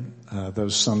evening.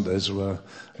 Those Sundays were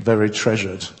very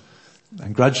treasured.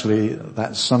 And gradually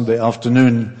that Sunday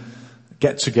afternoon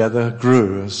get-together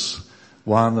grew as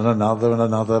one and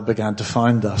another began to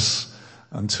find us,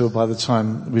 until by the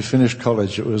time we finished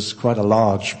college it was quite a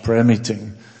large prayer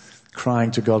meeting,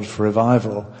 crying to God for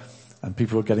revival, and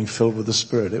people were getting filled with the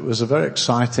Spirit. It was a very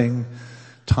exciting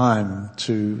time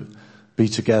to be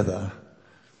together.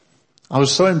 I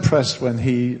was so impressed when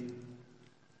he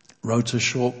wrote a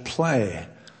short play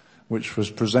which was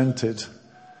presented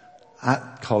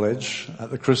at college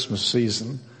at the Christmas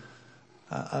season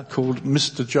called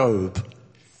Mr. Job.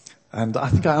 And I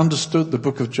think I understood the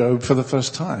book of Job for the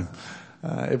first time.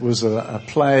 It was a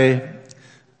play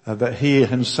that he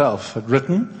himself had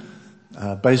written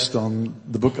based on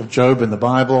the book of Job in the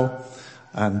Bible,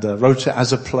 and wrote it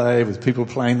as a play with people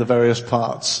playing the various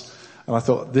parts. And I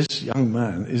thought, this young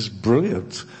man is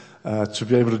brilliant to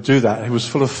be able to do that. He was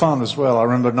full of fun as well. I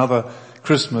remember another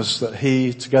Christmas that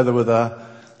he, together with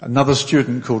another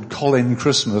student called Colin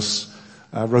Christmas,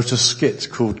 wrote a skit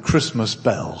called Christmas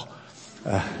Bell,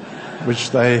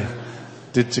 which they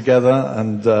did together,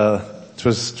 and it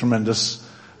was tremendous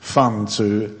fun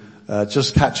to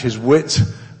just catch his wit,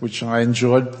 which I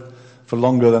enjoyed for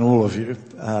longer than all of you.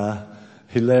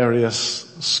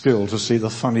 Hilarious skill to see the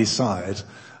funny side,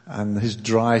 and his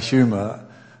dry humour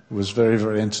was very,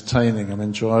 very entertaining and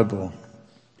enjoyable.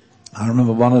 I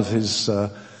remember one of his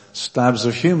stabs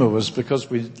of humour was because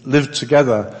we lived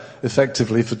together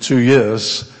effectively for 2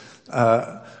 years.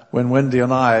 When Wendy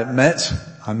and I met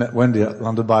Wendy at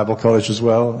London Bible College as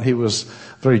well. He was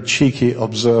a very cheeky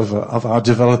observer of our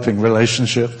developing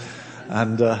relationship,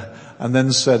 and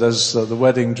then said, as the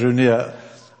wedding drew near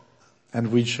and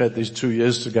we'd shared these 2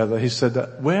 years together, he said,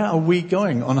 where are we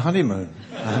going on honeymoon?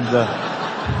 And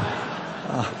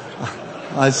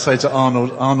I'd say to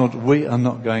Arnold, we are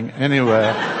not going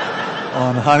anywhere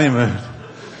on honeymoon.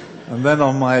 And then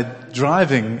on my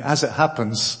driving, as it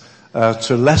happens,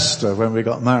 to Leicester when we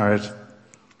got married,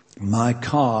 my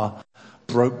car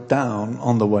broke down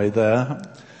on the way there,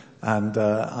 and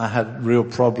I had a real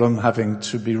problem having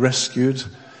to be rescued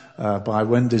by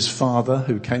Wendy's father,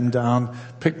 who came down,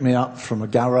 picked me up from a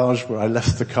garage where I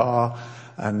left the car,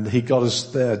 and he got us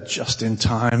there just in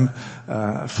time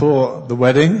for the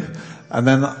wedding. And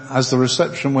then as the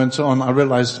reception went on, I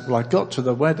realized, well, I got to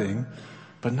the wedding,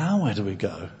 but now where do we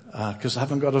go? Because I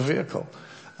haven't got a vehicle.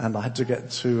 And I had to get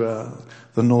to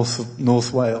the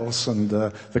North Wales, and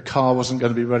the car wasn't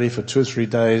going to be ready for 2 or 3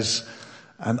 days.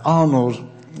 And Arnold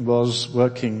was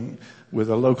working with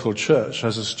a local church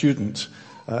as a student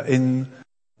in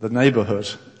the neighbourhood,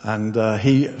 and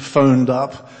he phoned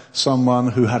up someone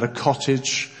who had a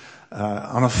cottage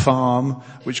on a farm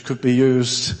which could be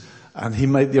used, and he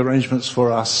made the arrangements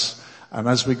for us. And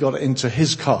as we got into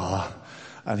his car,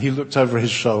 and he looked over his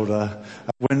shoulder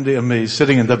at Wendy and me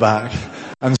sitting in the back,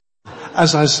 and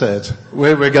as I said,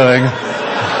 where we're going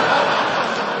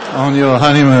on your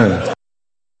honeymoon.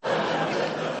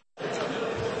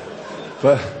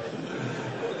 But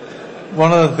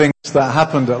one of the things that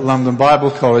happened at London Bible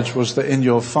College was that in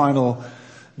your final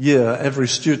year, every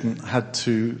student had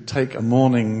to take a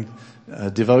morning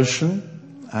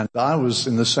devotion. And I was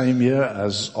in the same year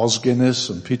as Os Guinness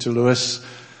and Peter Lewis,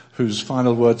 whose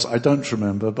final words I don't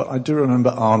remember, but I do remember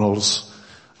Arnold's.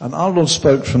 And Arnold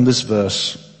spoke from this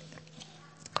verse,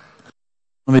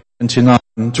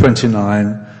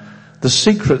 29, the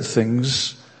secret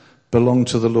things belong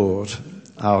to the Lord,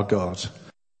 our God.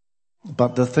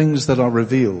 But the things that are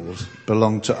revealed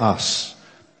belong to us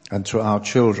and to our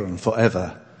children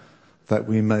forever, that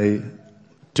we may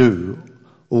do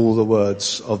all the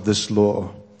words of this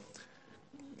law.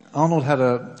 Arnold had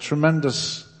a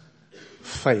tremendous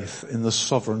faith in the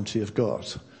sovereignty of God.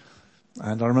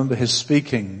 And I remember his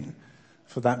speaking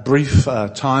for that brief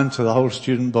time to the whole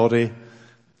student body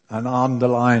and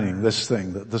underlining this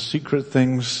thing, that the secret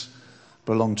things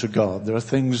belong to God. There are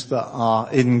things that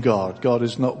are in God. God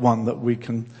is not one that we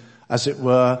can, as it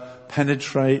were,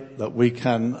 penetrate, that we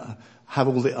can have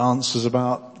all the answers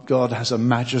about. God has a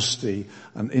majesty,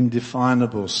 an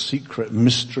indefinable secret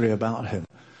mystery about him.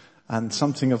 And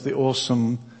something of the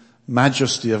awesome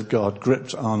majesty of God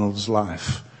gripped Arnold's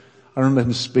life. I remember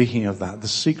him speaking of that. The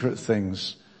secret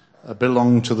things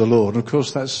belong to the Lord. Of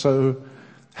course, that's so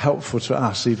helpful to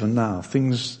us even now.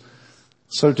 Things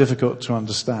so difficult to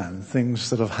understand, things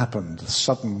that have happened,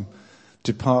 sudden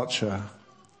departure.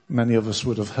 Many of us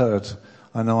would have heard,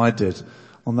 I know I did,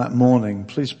 on that morning.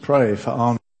 Please pray for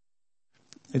Arnold.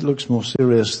 It looks more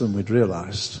serious than we'd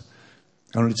realized.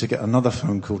 Only to get another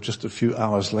phone call just a few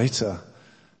hours later,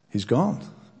 he's gone.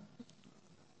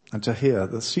 And to hear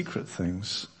the secret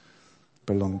things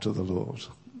belong to the Lord.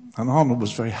 And Arnold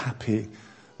was very happy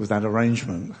with that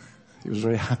arrangement. He was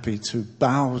very happy to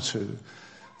bow to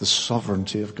the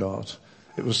sovereignty of God.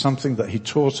 It was something that he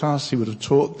taught us. He would have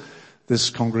taught this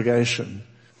congregation.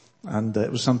 And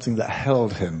it was something that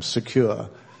held him secure.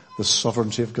 The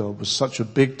sovereignty of God was such a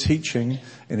big teaching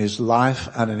in his life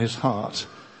and in his heart.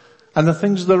 And the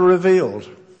things that are revealed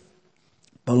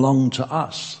belong to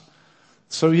us.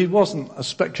 So he wasn't a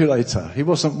speculator. He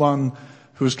wasn't one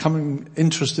who was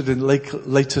interested in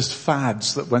latest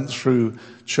fads that went through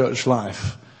church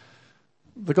life.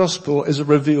 The gospel is a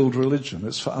revealed religion.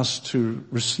 It's for us to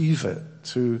receive it,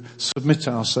 to submit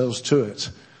ourselves to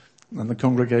it. And the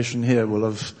congregation here will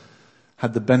have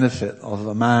had the benefit of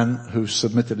a man who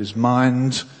submitted his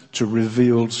mind to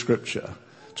revealed scripture,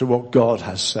 to what God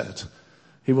has said.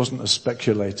 He wasn't a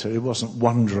speculator. He wasn't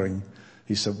wondering.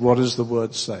 He said, what does the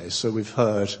word say? So we've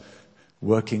heard,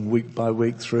 working week by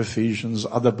week through Ephesians,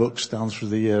 other books down through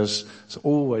the years. So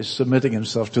always submitting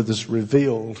himself to this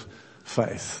revealed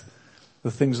faith.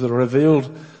 The things that are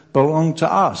revealed belong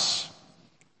to us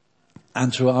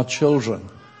and to our children,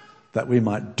 that we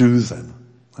might do them.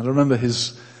 And I remember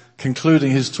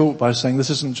concluding his talk by saying, this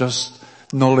isn't just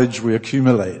knowledge we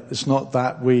accumulate. It's not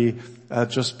that we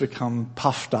just become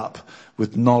puffed up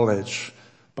with knowledge,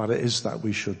 but it is that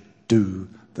we should do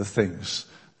the things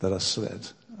that are said.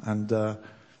 And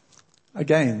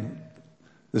again,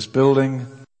 this building,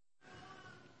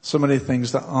 so many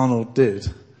things that Arnold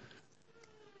did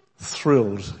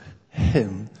thrilled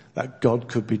him that God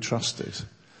could be trusted.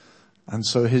 And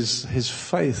so his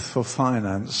faith for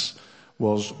finance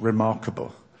was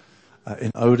remarkable.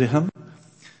 In Odiham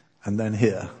and then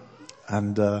here.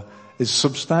 And is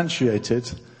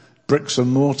substantiated bricks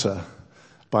and mortar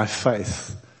by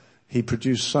faith. He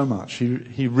produced so much.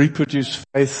 He reproduced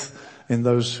faith in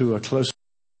those who are close.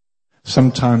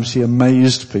 Sometimes he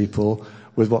amazed people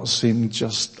with what seemed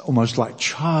just almost like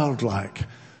childlike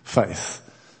faith.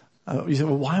 You say,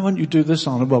 well, why won't you do this,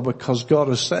 Arnold? Well, because God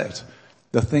has said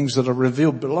the things that are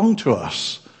revealed belong to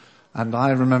us. And I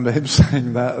remember him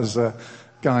saying that as a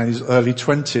guy in his early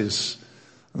 20s.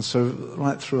 And so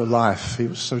right through a life, he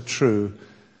was so true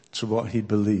to what he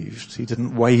believed. He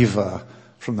didn't waver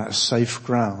from that safe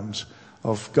ground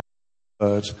of God's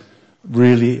word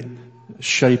really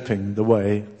shaping the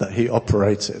way that he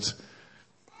operated.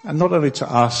 And not only to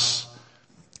us,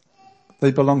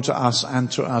 they belong to us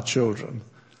and to our children.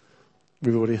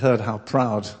 We've already heard how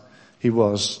proud he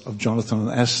was of Jonathan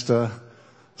and Esther,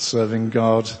 serving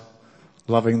God,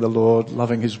 loving the Lord,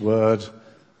 loving his word,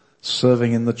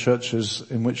 serving in the churches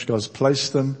in which God's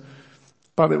placed them.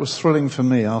 But it was thrilling for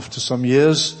me after some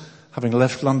years, having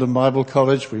left London Bible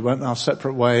College. We went our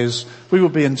separate ways. We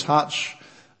would be in touch.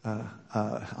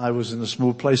 I was in a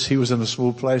small place. He was in a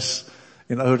small place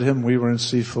in Odiham. We were in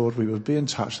Seaford. We would be in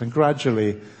touch. And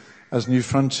gradually, as New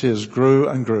Frontiers grew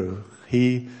and grew,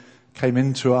 he came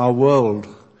into our world.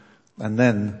 And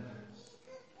then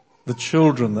the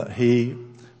children that he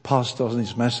passed on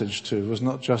his message to was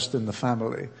not just in the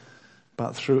family,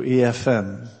 but through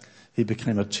EFM, he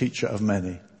became a teacher of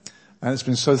many. And it's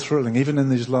been so thrilling, even in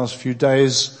these last few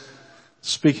days,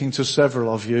 speaking to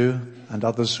several of you and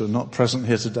others who are not present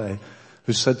here today,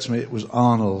 who said to me it was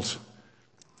Arnold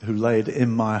who laid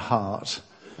in my heart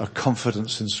a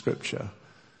confidence in Scripture.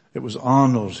 It was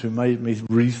Arnold who made me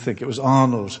rethink. It was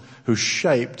Arnold who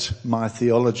shaped my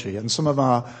theology. And some of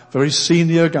our very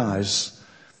senior guys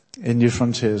in New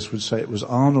Frontiers would say it was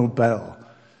Arnold Bell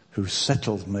who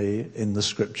settled me in the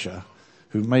Scripture,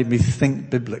 who made me think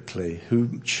biblically,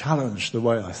 who challenged the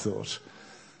way I thought.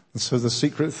 And so the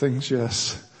secret things,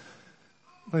 yes,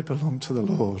 they belong to the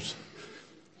Lord.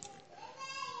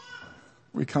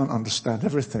 We can't understand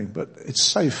everything, but it's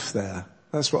safe there.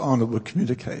 That's what Arnold would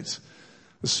communicate.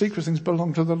 The secret things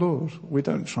belong to the Lord. We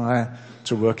don't try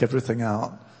to work everything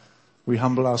out. We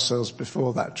humble ourselves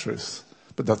before that truth.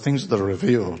 But the things that are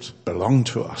revealed belong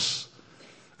to us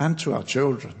and to our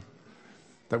children,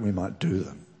 that we might do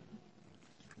them.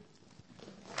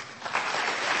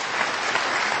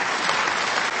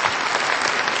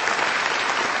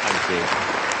 Thank you.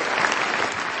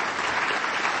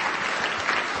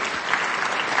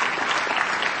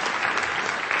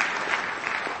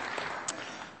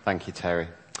 Thank you, Terry.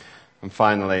 And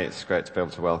finally, it's great to be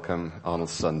able to welcome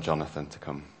Arnold's son, Jonathan, to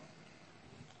come.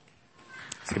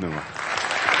 Let's give him a word.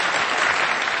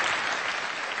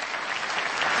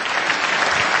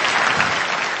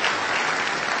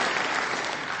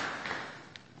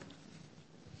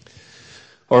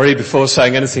 Already, before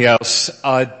saying anything else,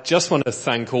 I just want to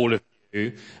thank all of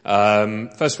you,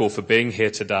 first of all, for being here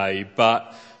today,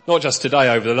 but not just today,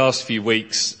 over the last few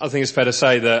weeks. I think it's fair to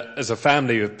say that as a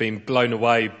family, we've been blown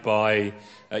away by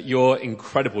your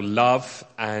incredible love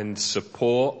and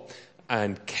support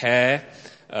and care.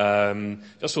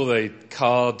 Just all the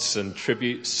cards and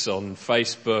tributes on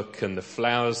Facebook and the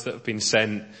flowers that have been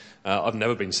sent. I've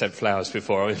never been sent flowers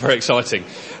before. I mean, very exciting.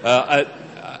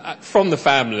 From the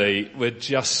family, we're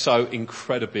just so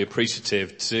incredibly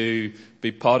appreciative to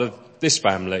be part of this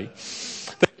family.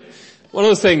 One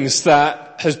of the things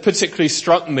that has particularly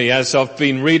struck me as I've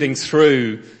been reading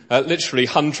through literally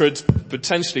hundreds,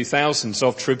 potentially thousands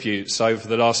of tributes over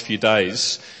the last few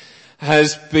days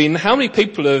has been how many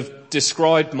people have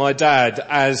described my dad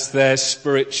as their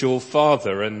spiritual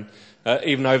father. And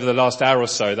even over the last hour or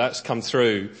so, that's come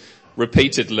through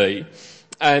repeatedly.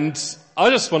 And I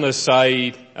just want to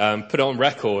say, put it on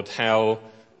record how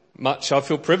much I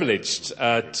feel privileged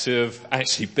to have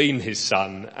actually been his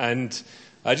son. And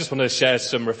I just want to share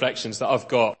some reflections that I've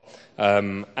got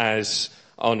as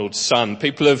Arnold's son.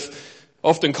 People have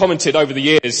often commented over the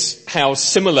years how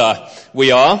similar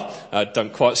we are. I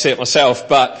don't quite see it myself,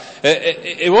 but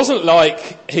it wasn't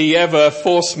like he ever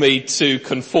forced me to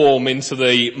conform into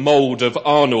the mould of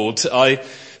Arnold. I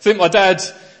think my dad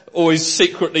always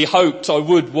secretly hoped I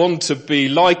would want to be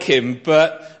like him,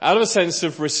 but out of a sense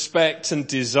of respect and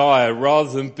desire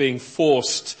rather than being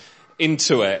forced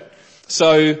into it.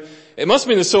 So it must have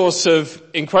been a source of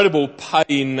incredible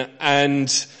pain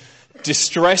and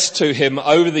distress to him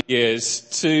over the years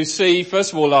to see,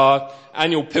 first of all, our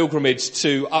annual pilgrimage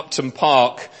to Upton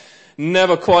Park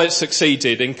never quite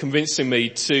succeeded in convincing me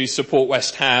to support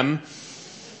West Ham.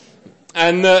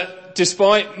 And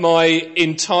despite my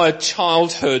entire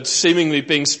childhood seemingly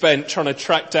being spent trying to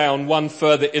track down one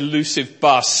further elusive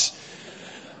bus,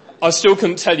 I still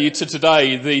couldn't tell you to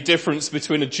today the difference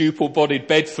between a duple-bodied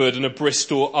Bedford and a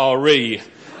Bristol RE.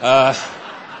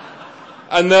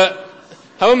 And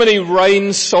how many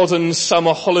rain-sodden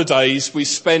summer holidays we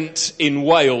spent in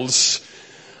Wales,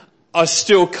 I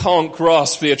still can't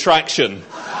grasp the attraction.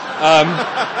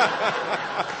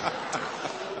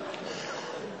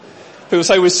 People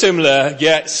say we're similar,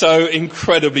 yet so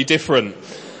incredibly different.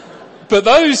 But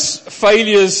those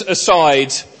failures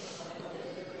aside,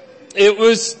 it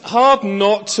was hard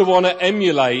not to want to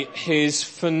emulate his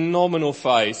phenomenal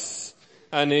faith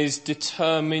and his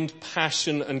determined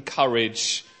passion and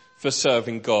courage for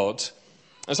serving God.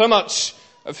 And so much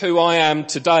of who I am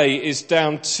today is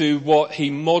down to what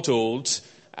he modelled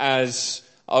as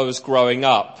I was growing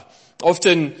up.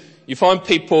 Often you find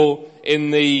people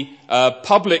in the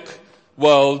public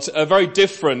world are very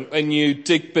different when you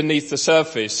dig beneath the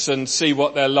surface and see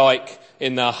what they're like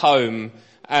in their home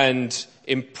and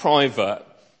in private.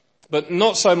 But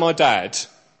not so my dad.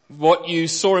 What you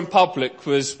saw in public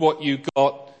was what you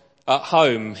got at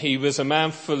home. He was a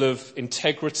man full of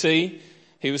integrity.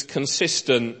 He was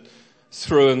consistent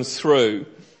through and through.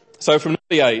 So from an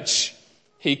early age,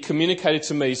 he communicated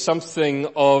to me something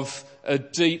of a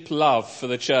deep love for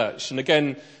the church. And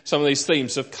again, some of these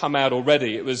themes have come out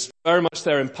already. It was very much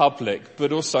there in public,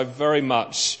 but also very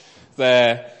much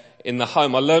there in the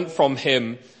home. I learnt from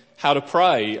him how to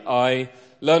pray. I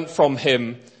learnt from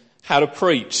him how to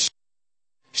preach.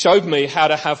 Showed me how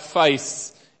to have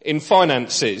faith in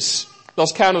finances.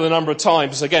 Lost count of the number of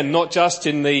times, again, not just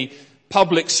in the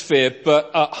public sphere, but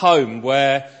at home,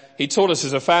 where he taught us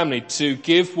as a family to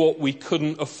give what we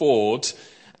couldn't afford,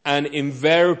 and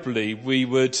invariably we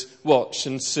would watch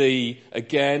and see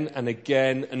again and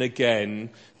again and again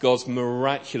God's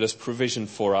miraculous provision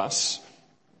for us.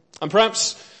 And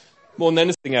perhaps more than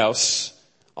anything else,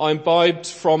 I imbibed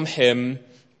from him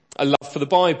a love for the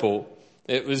Bible.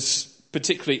 It was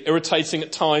particularly irritating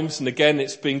at times, and again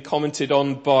it's been commented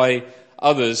on by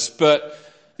others, but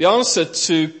the answer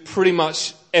to pretty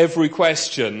much every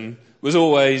question was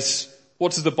always,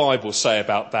 what does the Bible say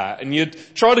about that? And you'd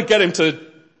try to get him to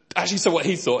actually say what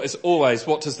he thought. It's always,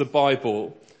 what does the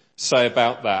Bible say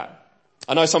about that?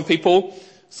 I know some people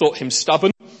thought him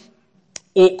stubborn,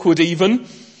 awkward even,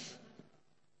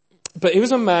 but he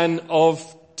was a man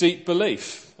of deep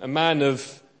belief, a man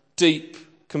of deep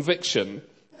conviction.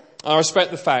 I respect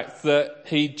the fact that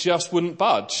he just wouldn't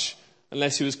budge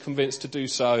unless he was convinced to do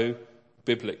so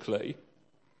biblically.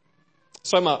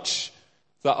 So much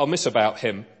that I'll miss about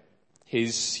him.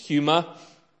 His humour,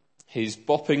 his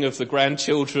bopping of the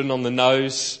grandchildren on the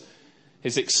nose,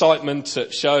 his excitement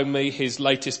at showing me his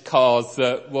latest car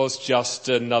that was just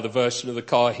another version of the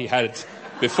car he had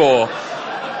before.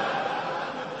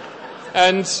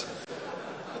 And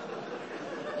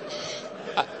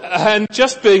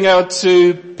just being able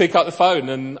to pick up the phone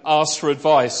and ask for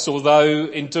advice, although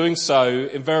in doing so,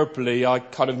 invariably, I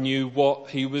kind of knew what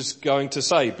he was going to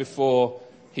say before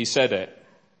he said it.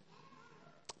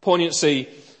 Poignancy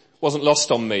wasn't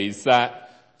lost on me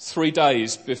that 3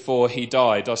 days before he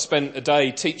died, I spent a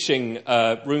day teaching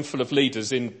a room full of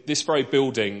leaders in this very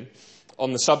building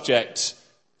on the subject,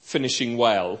 finishing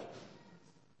well.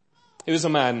 He was a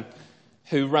man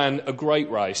who ran a great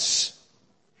race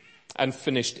and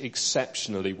finished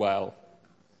exceptionally well.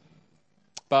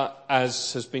 But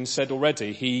as has been said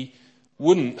already, he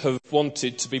wouldn't have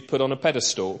wanted to be put on a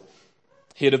pedestal.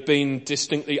 He'd have been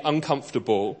distinctly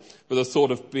uncomfortable with the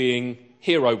thought of being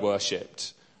hero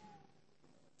worshipped.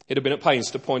 He'd have been at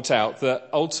pains to point out that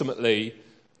ultimately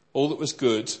all that was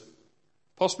good,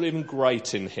 possibly even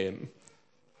great in him,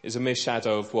 is a mere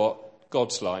shadow of what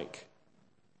God's like.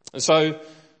 And so,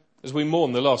 as we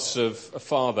mourn the loss of a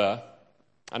father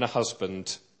and a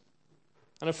husband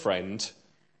and a friend,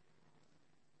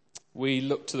 we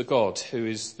look to the God who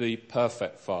is the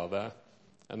perfect father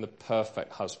and the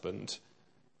perfect husband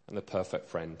and the perfect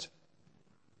friend.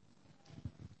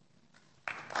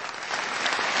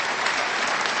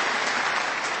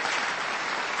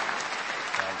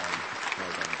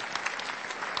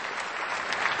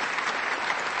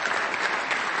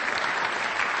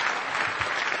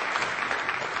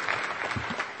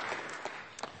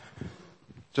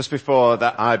 Just before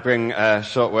that, I bring a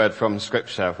short word from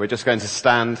Scripture. We're just going to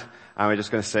stand and we're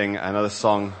just going to sing another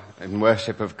song in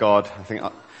worship of God. I think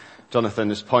Jonathan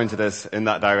just pointed us in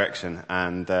that direction,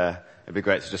 and it'd be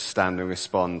great to just stand and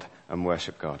respond and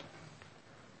worship God.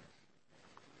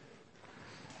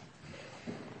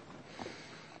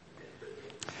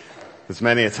 There's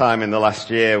many a time in the last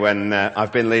year when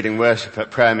I've been leading worship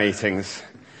at prayer meetings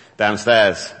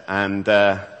downstairs, and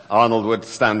Arnold would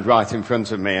stand right in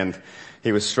front of me, and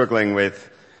he was struggling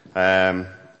with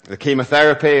the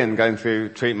chemotherapy and going through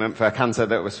treatment for a cancer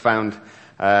that was found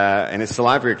in his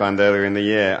salivary gland earlier in the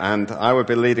year. And I would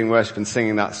be leading worship and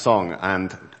singing that song,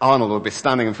 and Arnold would be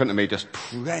standing in front of me just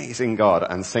praising God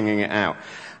and singing it out.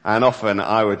 And often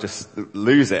I would just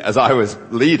lose it as I was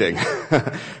leading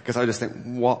because I would just think,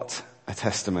 what a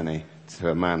testimony to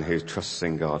a man who trusts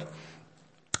in God.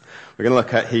 We're going to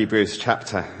look at Hebrews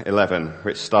chapter 11,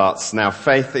 which starts, "Now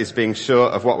faith is being sure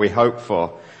of what we hope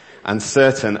for and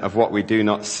certain of what we do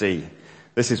not see.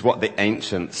 This is what the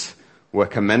ancients were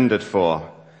commended for."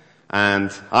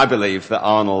 And I believe that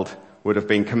Arnold would have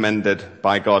been commended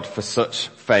by God for such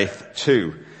faith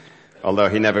too, although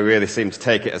he never really seemed to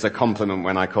take it as a compliment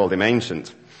when I called him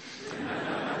ancient.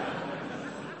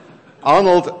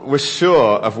 Arnold was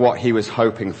sure of what he was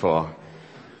hoping for.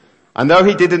 And though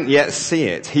he didn't yet see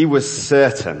it, he was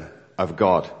certain of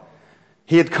God.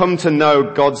 He had come to know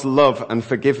God's love and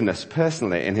forgiveness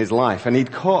personally in his life, and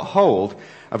he'd caught hold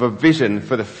of a vision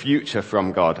for the future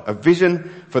from God, a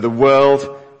vision for the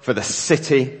world, for the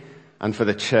city, and for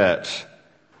the church.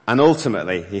 And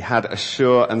ultimately, he had a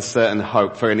sure and certain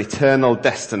hope for an eternal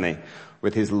destiny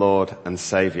with his Lord and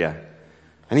Saviour.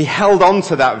 And he held on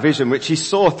to that vision, which he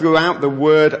saw throughout the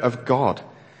Word of God.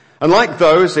 And like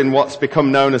those in what's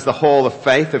become known as the Hall of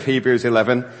Faith of Hebrews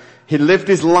 11, he lived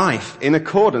his life in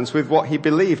accordance with what he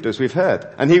believed, as we've heard,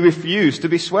 and he refused to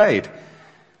be swayed.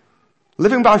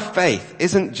 Living by faith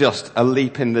isn't just a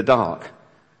leap in the dark.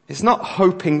 It's not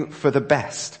hoping for the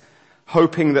best,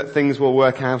 hoping that things will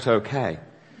work out okay.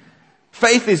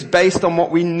 Faith is based on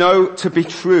what we know to be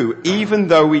true, even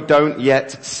though we don't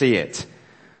yet see it.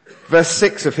 Verse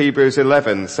 6 of Hebrews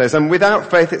 11 says, "And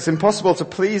without faith it's impossible to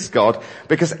please God,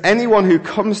 because anyone who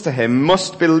comes to him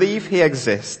must believe he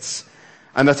exists,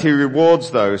 and that he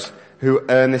rewards those who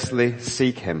earnestly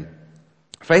seek him."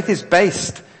 Faith is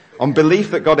based on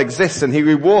belief that God exists, and he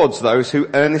rewards those who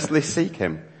earnestly seek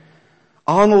him.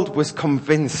 Arnold was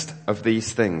convinced of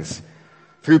these things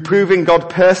through proving God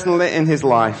personally in his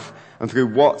life and through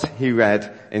what he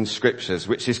read in scriptures,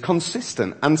 which is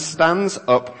consistent and stands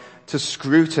up to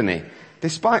scrutiny,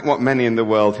 despite what many in the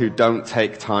world who don't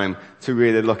take time to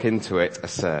really look into it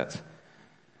assert.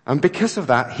 And because of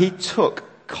that, he took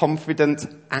confident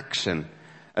action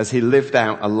as he lived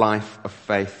out a life of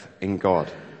faith in God.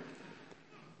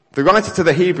 The writer to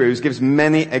the Hebrews gives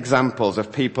many examples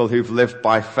of people who've lived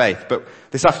by faith, but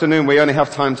this afternoon we only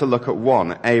have time to look at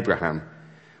one, Abraham.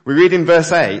 We read in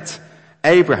verse 8,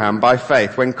 "Abraham, by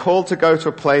faith, when called to go to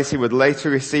a place he would later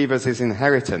receive as his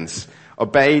inheritance,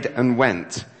 obeyed and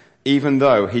went, even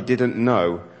though he didn't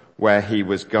know where he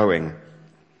was going."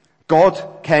 God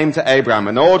came to Abraham,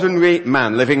 an ordinary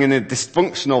man living in a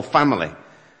dysfunctional family,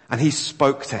 and he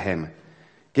spoke to him,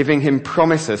 giving him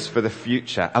promises for the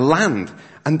future, a land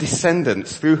and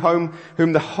descendants through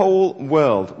whom the whole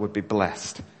world would be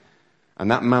blessed. And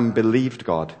that man believed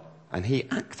God, and he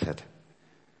acted.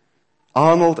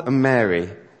 Arnold and Mary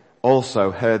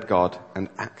also heard God and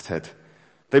acted.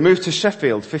 They moved to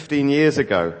Sheffield 15 years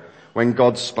ago when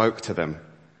God spoke to them.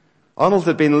 Arnold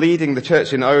had been leading the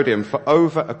church in Odium for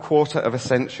over a quarter of a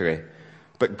century,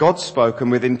 but God spoke, and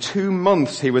within 2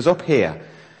 months he was up here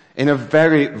in a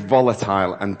very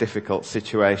volatile and difficult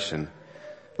situation,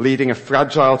 leading a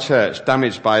fragile church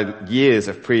damaged by years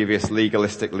of previous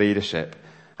legalistic leadership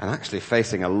and actually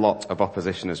facing a lot of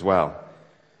opposition as well.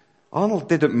 Arnold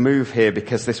didn't move here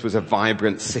because this was a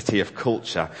vibrant city of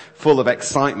culture, full of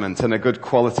excitement and a good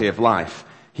quality of life.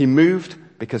 He moved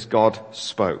because God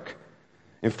spoke.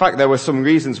 In fact, there were some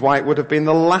reasons why it would have been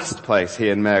the last place he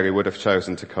and Mary would have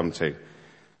chosen to come to.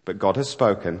 But God has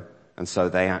spoken, and so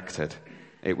they acted.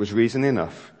 It was reason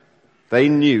enough. They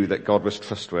knew that God was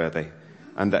trustworthy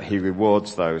and that he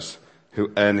rewards those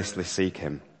who earnestly seek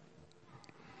him.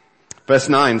 Verse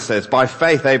 9 says, "By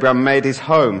faith Abraham made his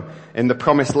home in the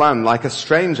promised land like a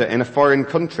stranger in a foreign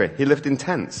country. He lived in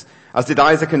tents, as did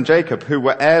Isaac and Jacob, who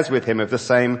were heirs with him of the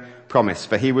same promise.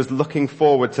 For he was looking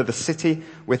forward to the city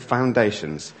with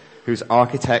foundations, whose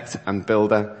architect and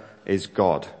builder is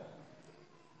God."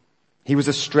 He was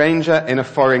a stranger in a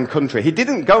foreign country. He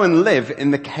didn't go and live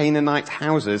in the Canaanite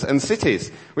houses and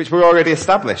cities, which were already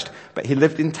established, but he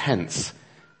lived in tents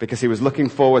because he was looking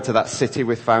forward to that city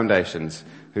with foundations,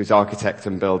 whose architect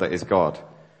and builder is God.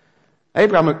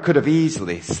 Abraham could have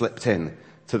easily slipped in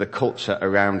to the culture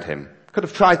around him, could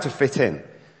have tried to fit in.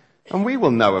 And we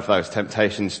will know of those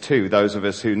temptations too, those of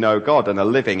us who know God and are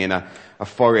living in a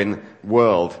foreign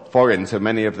world, foreign to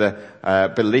many of the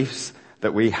beliefs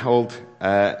that we hold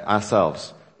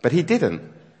ourselves. But he didn't.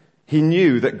 He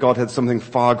knew that God had something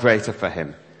far greater for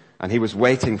him, and he was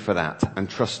waiting for that and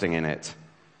trusting in it.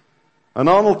 And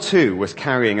Arnold too was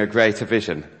carrying a greater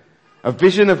vision. A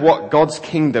vision of what God's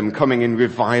kingdom coming in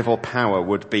revival power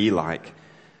would be like.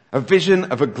 A vision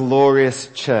of a glorious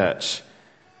church.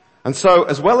 And so,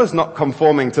 as well as not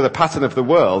conforming to the pattern of the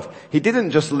world, he didn't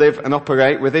just live and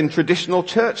operate within traditional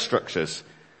church structures.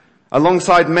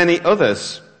 Alongside many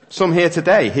others, some here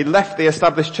today, he left the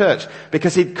established church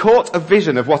because he'd caught a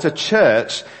vision of what a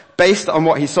church, based on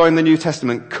what he saw in the New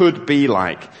Testament, could be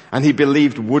like, and he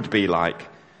believed would be like.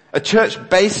 A church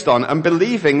based on and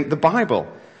believing the Bible,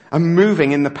 and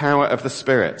moving in the power of the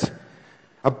Spirit.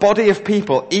 A body of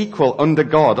people equal under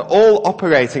God, all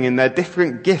operating in their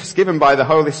different gifts given by the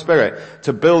Holy Spirit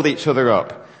to build each other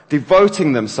up,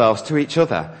 devoting themselves to each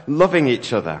other, loving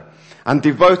each other, and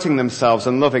devoting themselves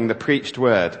and loving the preached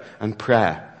word and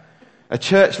prayer. A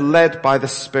church led by the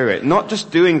Spirit, not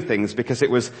just doing things because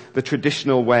it was the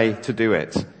traditional way to do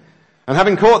it. And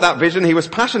having caught that vision, he was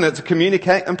passionate to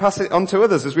communicate and pass it on to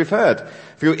others, as we've heard,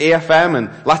 through EFM and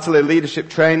latterly leadership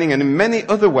training, and in many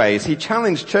other ways he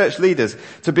challenged church leaders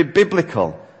to be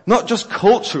biblical, not just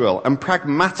cultural and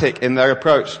pragmatic in their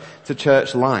approach to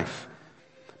church life.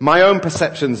 My own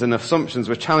perceptions and assumptions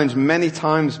were challenged many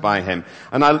times by him.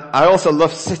 And I also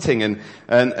loved sitting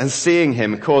and seeing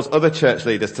him cause other church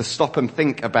leaders to stop and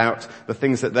think about the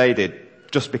things that they did,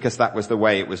 just because that was the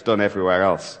way it was done everywhere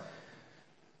else.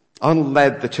 Arnold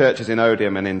led the churches in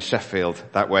Odium and in Sheffield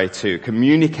that way too,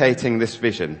 communicating this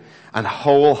vision and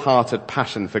wholehearted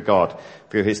passion for God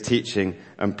through his teaching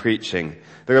and preaching.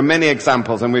 There are many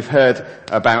examples, and we've heard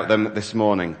about them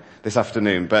this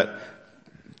afternoon, but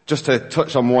just to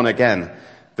touch on one again,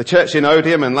 the church in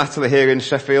Odium and latterly here in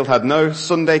Sheffield had no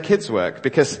Sunday kids work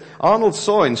because Arnold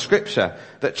saw in Scripture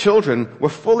that children were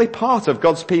fully part of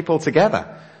God's people together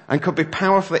and could be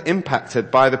powerfully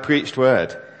impacted by the preached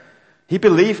word. He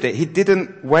believed it. He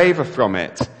didn't waver from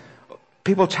it.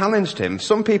 People challenged him.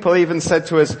 Some people even said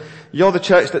to us, "You're the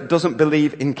church that doesn't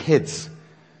believe in kids."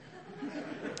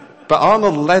 But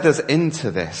Arnold led us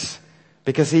into this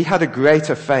because he had a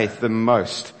greater faith than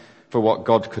most for what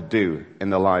God could do in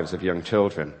the lives of young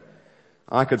children.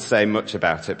 I could say much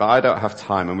about it, but I don't have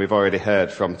time, and we've already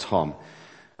heard from Tom.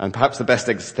 And perhaps the best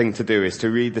thing to do is to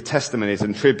read the testimonies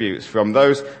and tributes from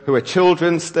those who are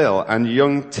children still and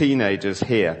young teenagers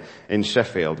here in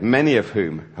Sheffield, many of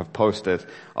whom have posted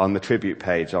on the tribute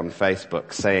page on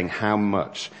Facebook saying how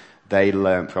much they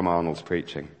learnt from Arnold's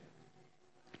preaching.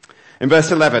 In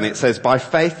verse 11 it says, "By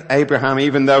faith Abraham,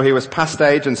 even though he was past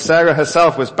age and Sarah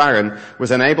herself was barren, was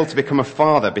enabled to become a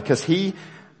father because he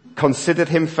considered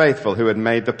him faithful who had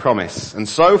made the promise. And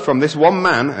so from this one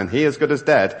man, and he as good as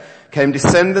dead, came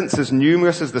descendants as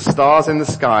numerous as the stars in the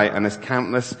sky and as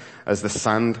countless as the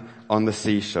sand on the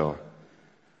seashore."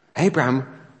 Abraham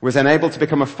was enabled to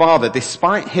become a father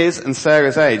despite his and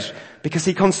Sarah's age because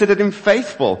he considered him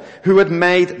faithful who had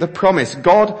made the promise.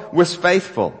 God was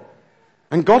faithful.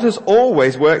 And God has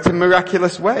always worked in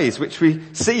miraculous ways, which we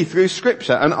see through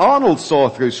Scripture, and Arnold saw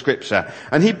through Scripture,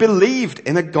 and he believed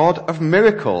in a God of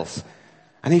miracles.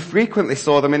 And he frequently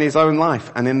saw them in his own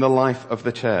life and in the life of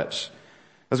the church.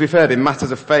 As we've heard, in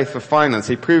matters of faith for finance,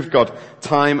 he proved God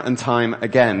time and time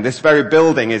again. This very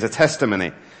building is a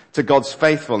testimony to God's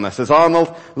faithfulness, as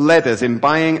Arnold led us in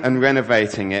buying and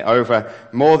renovating it over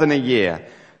more than a year.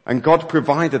 And God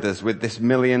provided us with this £1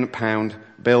 million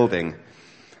building,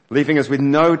 leaving us with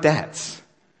no debts,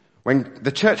 when the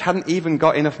church hadn't even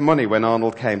got enough money when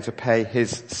Arnold came to pay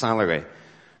his salary.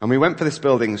 And we went for this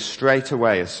building straight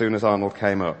away as soon as Arnold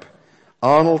came up.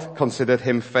 Arnold considered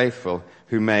him faithful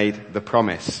who made the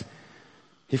promise.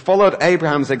 He followed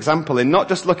Abraham's example in not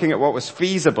just looking at what was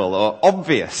feasible or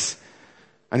obvious,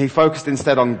 and he focused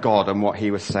instead on God and what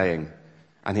he was saying.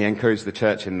 And he encouraged the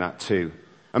church in that too.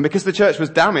 And because the church was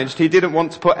damaged, he didn't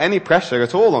want to put any pressure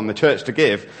at all on the church to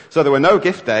give. So there were no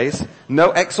gift days,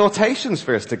 no exhortations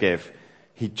for us to give.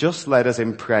 He just led us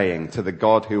in praying to the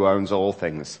God who owns all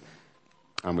things.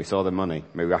 And we saw the money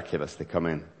miraculously come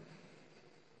in.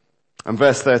 And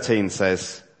verse 13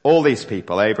 says, all these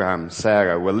people, Abraham,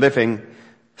 Sarah, were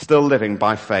still living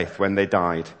by faith when they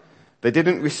died. They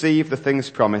didn't receive the things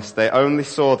promised. They only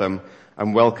saw them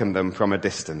and welcomed them from a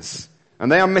distance.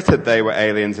 And they admitted they were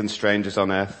aliens and strangers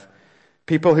on earth.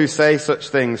 People who say such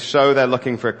things show they're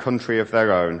looking for a country of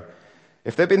their own.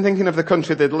 If they'd been thinking of the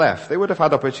country they'd left, they would have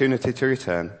had opportunity to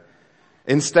return.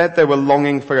 Instead, they were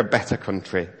longing for a better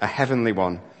country, a heavenly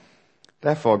one.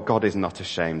 Therefore, God is not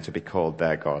ashamed to be called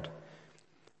their God,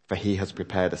 for he has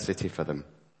prepared a city for them.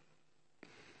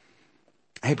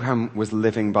 Abraham was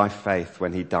living by faith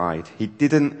when he died. He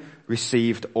didn't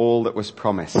receive all that was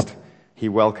promised. He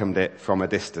welcomed it from a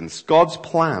distance. God's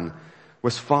plan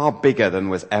was far bigger than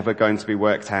was ever going to be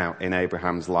worked out in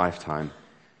Abraham's lifetime.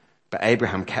 But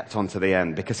Abraham kept on to the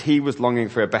end because he was longing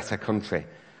for a better country,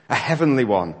 a heavenly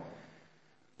one.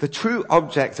 The true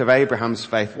object of Abraham's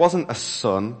faith wasn't a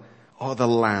son or the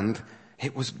land.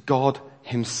 It was God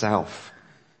himself.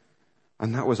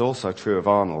 And that was also true of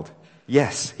Arnold.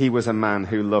 Yes, he was a man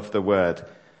who loved the word,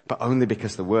 but only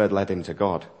because the word led him to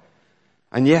God.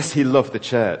 And yes, he loved the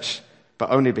church, but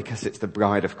only because it's the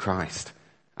bride of Christ,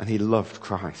 and he loved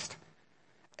Christ.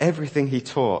 Everything he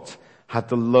taught had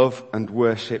the love and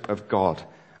worship of God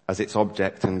as its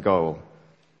object and goal.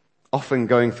 Often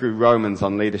going through Romans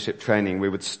on leadership training, we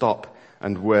would stop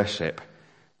and worship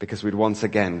because we'd once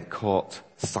again caught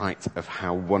sight of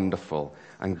how wonderful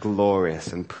and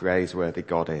glorious and praiseworthy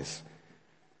God is.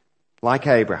 Like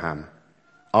Abraham,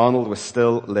 Arnold was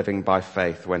still living by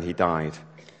faith when he died,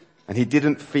 and he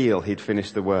didn't feel he'd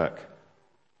finished the work.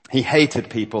 He hated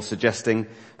people suggesting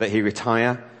that he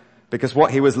retire because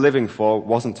what he was living for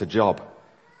wasn't a job.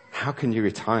 How can you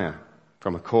retire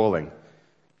from a calling?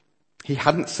 He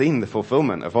hadn't seen the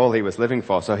fulfillment of all he was living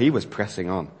for, so he was pressing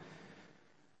on.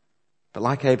 But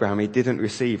like Abraham, he didn't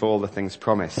receive all the things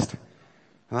promised.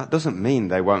 And that doesn't mean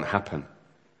they won't happen.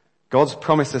 God's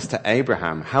promises to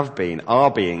Abraham have been,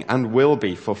 are being, and will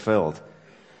be fulfilled.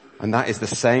 And that is the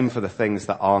same for the things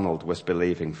that Arnold was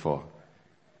believing for.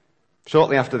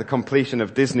 Shortly after the completion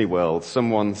of Disney World,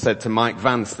 someone said to Mike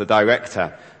Vance, the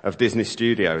director of Disney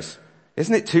Studios,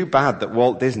 "Isn't it too bad that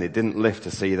Walt Disney didn't live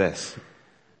to see this?"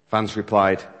 Vance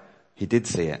replied, "He did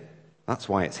see it. That's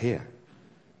why it's here."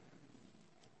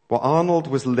 What Arnold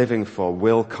was living for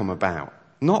will come about.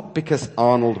 Not because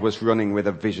Arnold was running with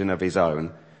a vision of his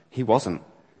own. He wasn't.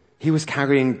 He was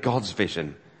carrying God's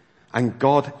vision. And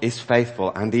God is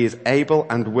faithful, and he is able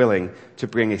and willing to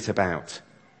bring it about.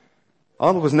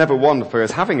 Arnold was never one for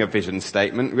us having a vision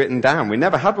statement written down. We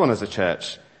never had one as a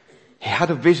church. He had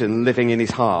a vision living in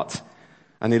his heart,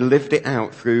 and he lived it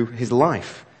out through his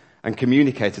life and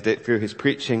communicated it through his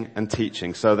preaching and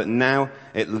teaching, so that now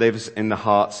it lives in the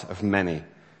hearts of many.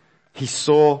 He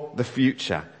saw the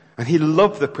future, and he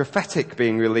loved the prophetic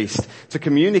being released to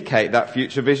communicate that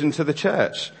future vision to the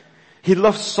church. He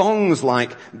loved songs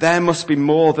like, "There must be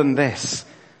more than this,"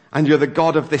 and "You're the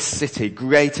God of this city,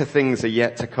 greater things are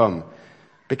yet to come,"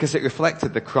 because it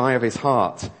reflected the cry of his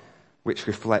heart, which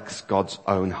reflects God's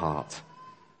own heart.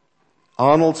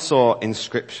 Arnold saw in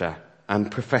Scripture and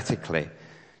prophetically,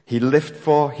 he lived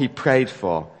for, he prayed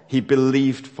for, he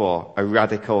believed for a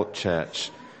radical church,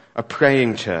 a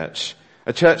praying church,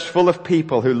 a church full of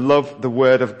people who love the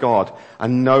Word of God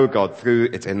and know God through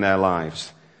it in their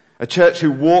lives. A church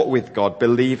who walk with God,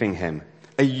 believing him.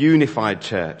 A unified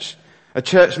church. A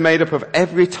church made up of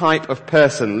every type of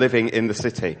person living in the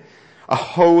city. A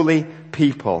holy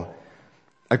people.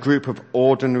 A group of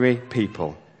ordinary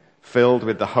people filled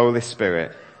with the Holy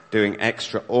Spirit doing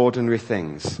extraordinary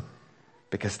things,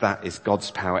 because that is God's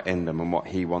power in them and what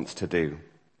he wants to do.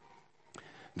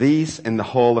 These in the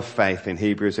hall of faith in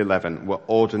Hebrews 11 were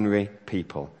ordinary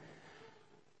people.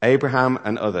 Abraham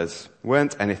and others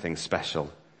weren't anything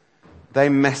special. They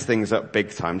messed things up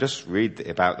big time. Just read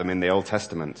about them in the Old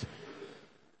Testament.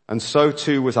 And so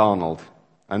too was Arnold,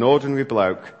 an ordinary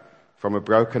bloke from a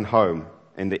broken home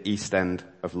in the East End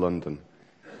of London.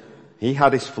 He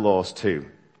had his flaws too,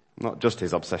 not just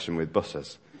his obsession with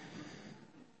buses.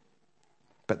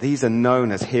 But these are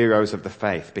known as heroes of the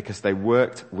faith because they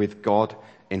worked with God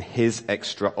in his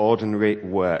extraordinary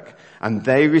work, and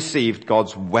they received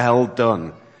God's well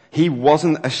done. He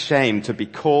wasn't ashamed to be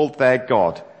called their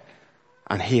God,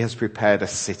 and he has prepared a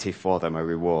city for them, a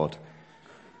reward.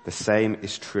 The same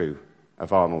is true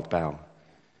of Arnold Bell.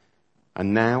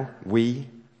 And now we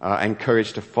are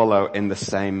encouraged to follow in the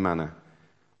same manner.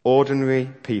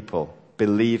 Ordinary people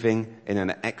believing in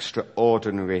an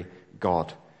extraordinary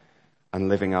God and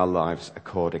living our lives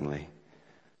accordingly.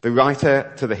 The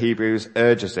writer to the Hebrews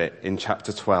urges it in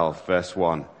chapter 12, verse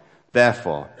 1.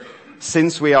 Therefore,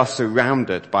 since we are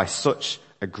surrounded by such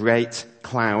a great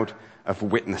cloud of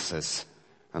witnesses,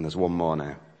 and there's one more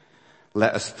now,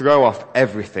 let us throw off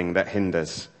everything that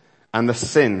hinders and the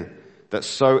sin that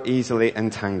so easily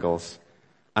entangles,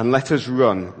 and let us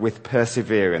run with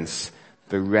perseverance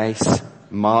the race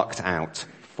marked out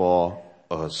for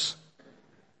us.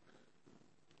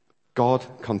 God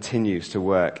continues to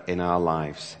work in our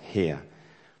lives here,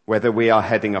 whether we are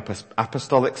heading up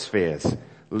apostolic spheres,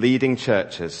 leading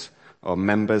churches, or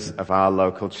members of our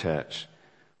local church.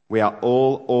 We are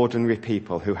all ordinary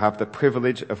people who have the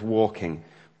privilege of walking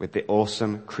with the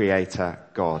awesome Creator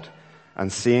God and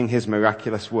seeing his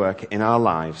miraculous work in our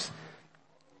lives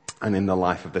and in the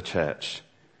life of the church,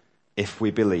 if we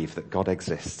believe that God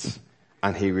exists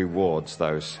and he rewards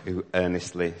those who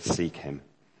earnestly seek him.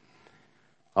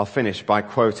 I'll finish by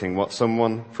quoting what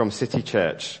someone from City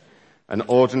Church, an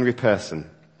ordinary person,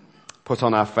 put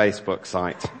on our Facebook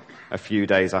site a few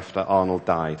days after Arnold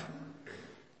died.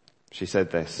 She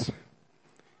said this: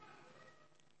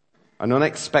 "An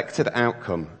unexpected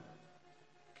outcome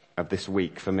of this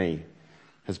week for me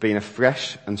has been a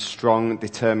fresh and strong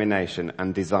determination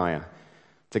and desire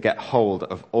to get hold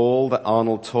of all that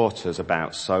Arnold taught us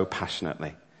about so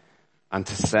passionately and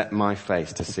to set my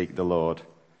face to seek the Lord.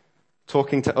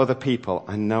 Talking to other people,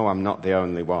 I know I'm not the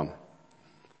only one.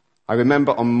 I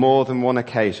remember on more than one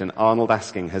occasion Arnold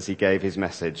asking as he gave his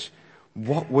message,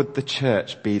 what would the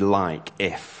church be like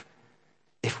if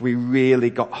we really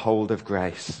got hold of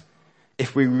grace,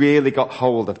 if we really got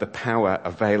hold of the power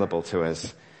available to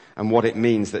us and what it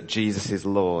means that Jesus is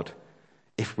Lord,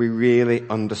 if we really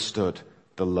understood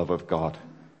the love of God."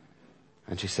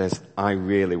 And she says, I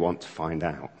really want to find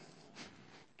out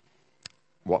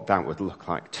what that would look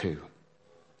like too.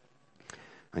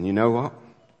 And you know what?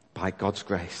 By God's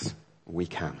grace, we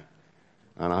can.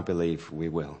 And I believe we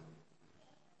will.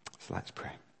 So let's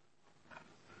pray.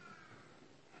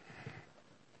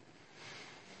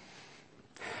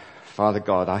 Father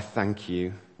God, I thank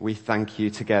you. We thank you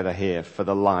together here for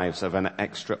the lives of an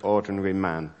extraordinary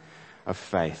man of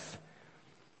faith.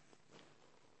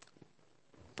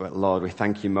 But Lord, we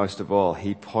thank you most of all.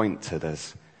 He pointed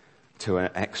us to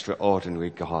an extraordinary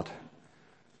God,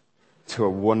 to a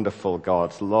wonderful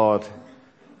God. Lord,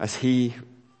 as he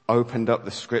opened up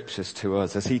the scriptures to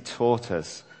us, as he taught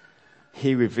us,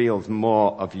 he revealed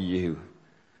more of you,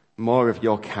 more of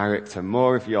your character,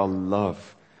 more of your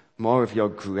love, more of your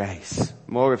grace,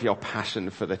 more of your passion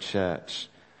for the church.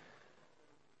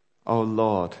 Oh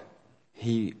Lord,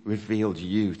 he revealed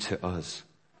you to us.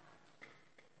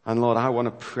 And Lord, I want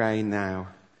to pray now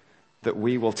that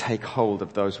we will take hold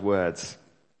of those words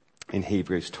in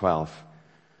Hebrews 12.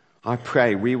 I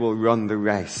pray we will run the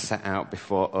race set out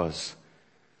before us.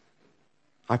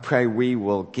 I pray we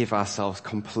will give ourselves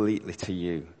completely to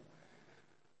you.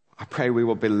 I pray we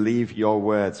will believe your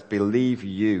words, believe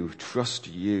you, trust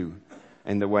you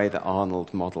in the way that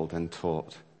Arnold modeled and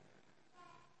taught.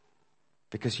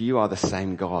 Because you are the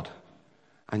same God,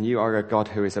 and you are a God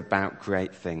who is about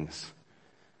great things,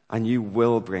 and you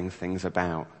will bring things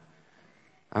about.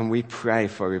 And we pray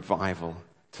for revival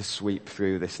to sweep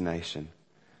through this nation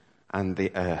and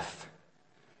the earth.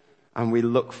 And we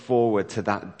look forward to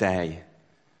that day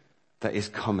that is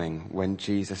coming when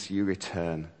Jesus, you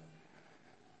return,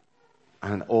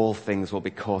 and all things will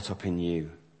be caught up in you.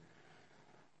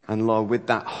 And Lord, with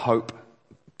that hope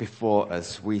before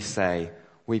us, we say,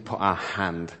 we put our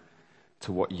hand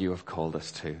to what you have called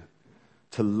us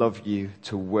to love you,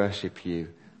 to worship you,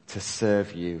 to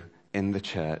serve you in the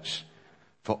church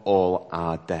for all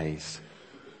our days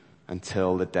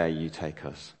until the day you take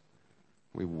us.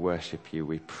 We worship you,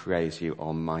 we praise you,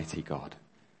 Almighty God.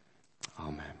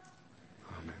 Amen.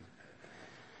 Amen.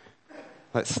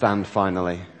 Let's stand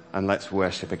finally and let's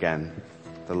worship again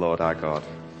the Lord our God.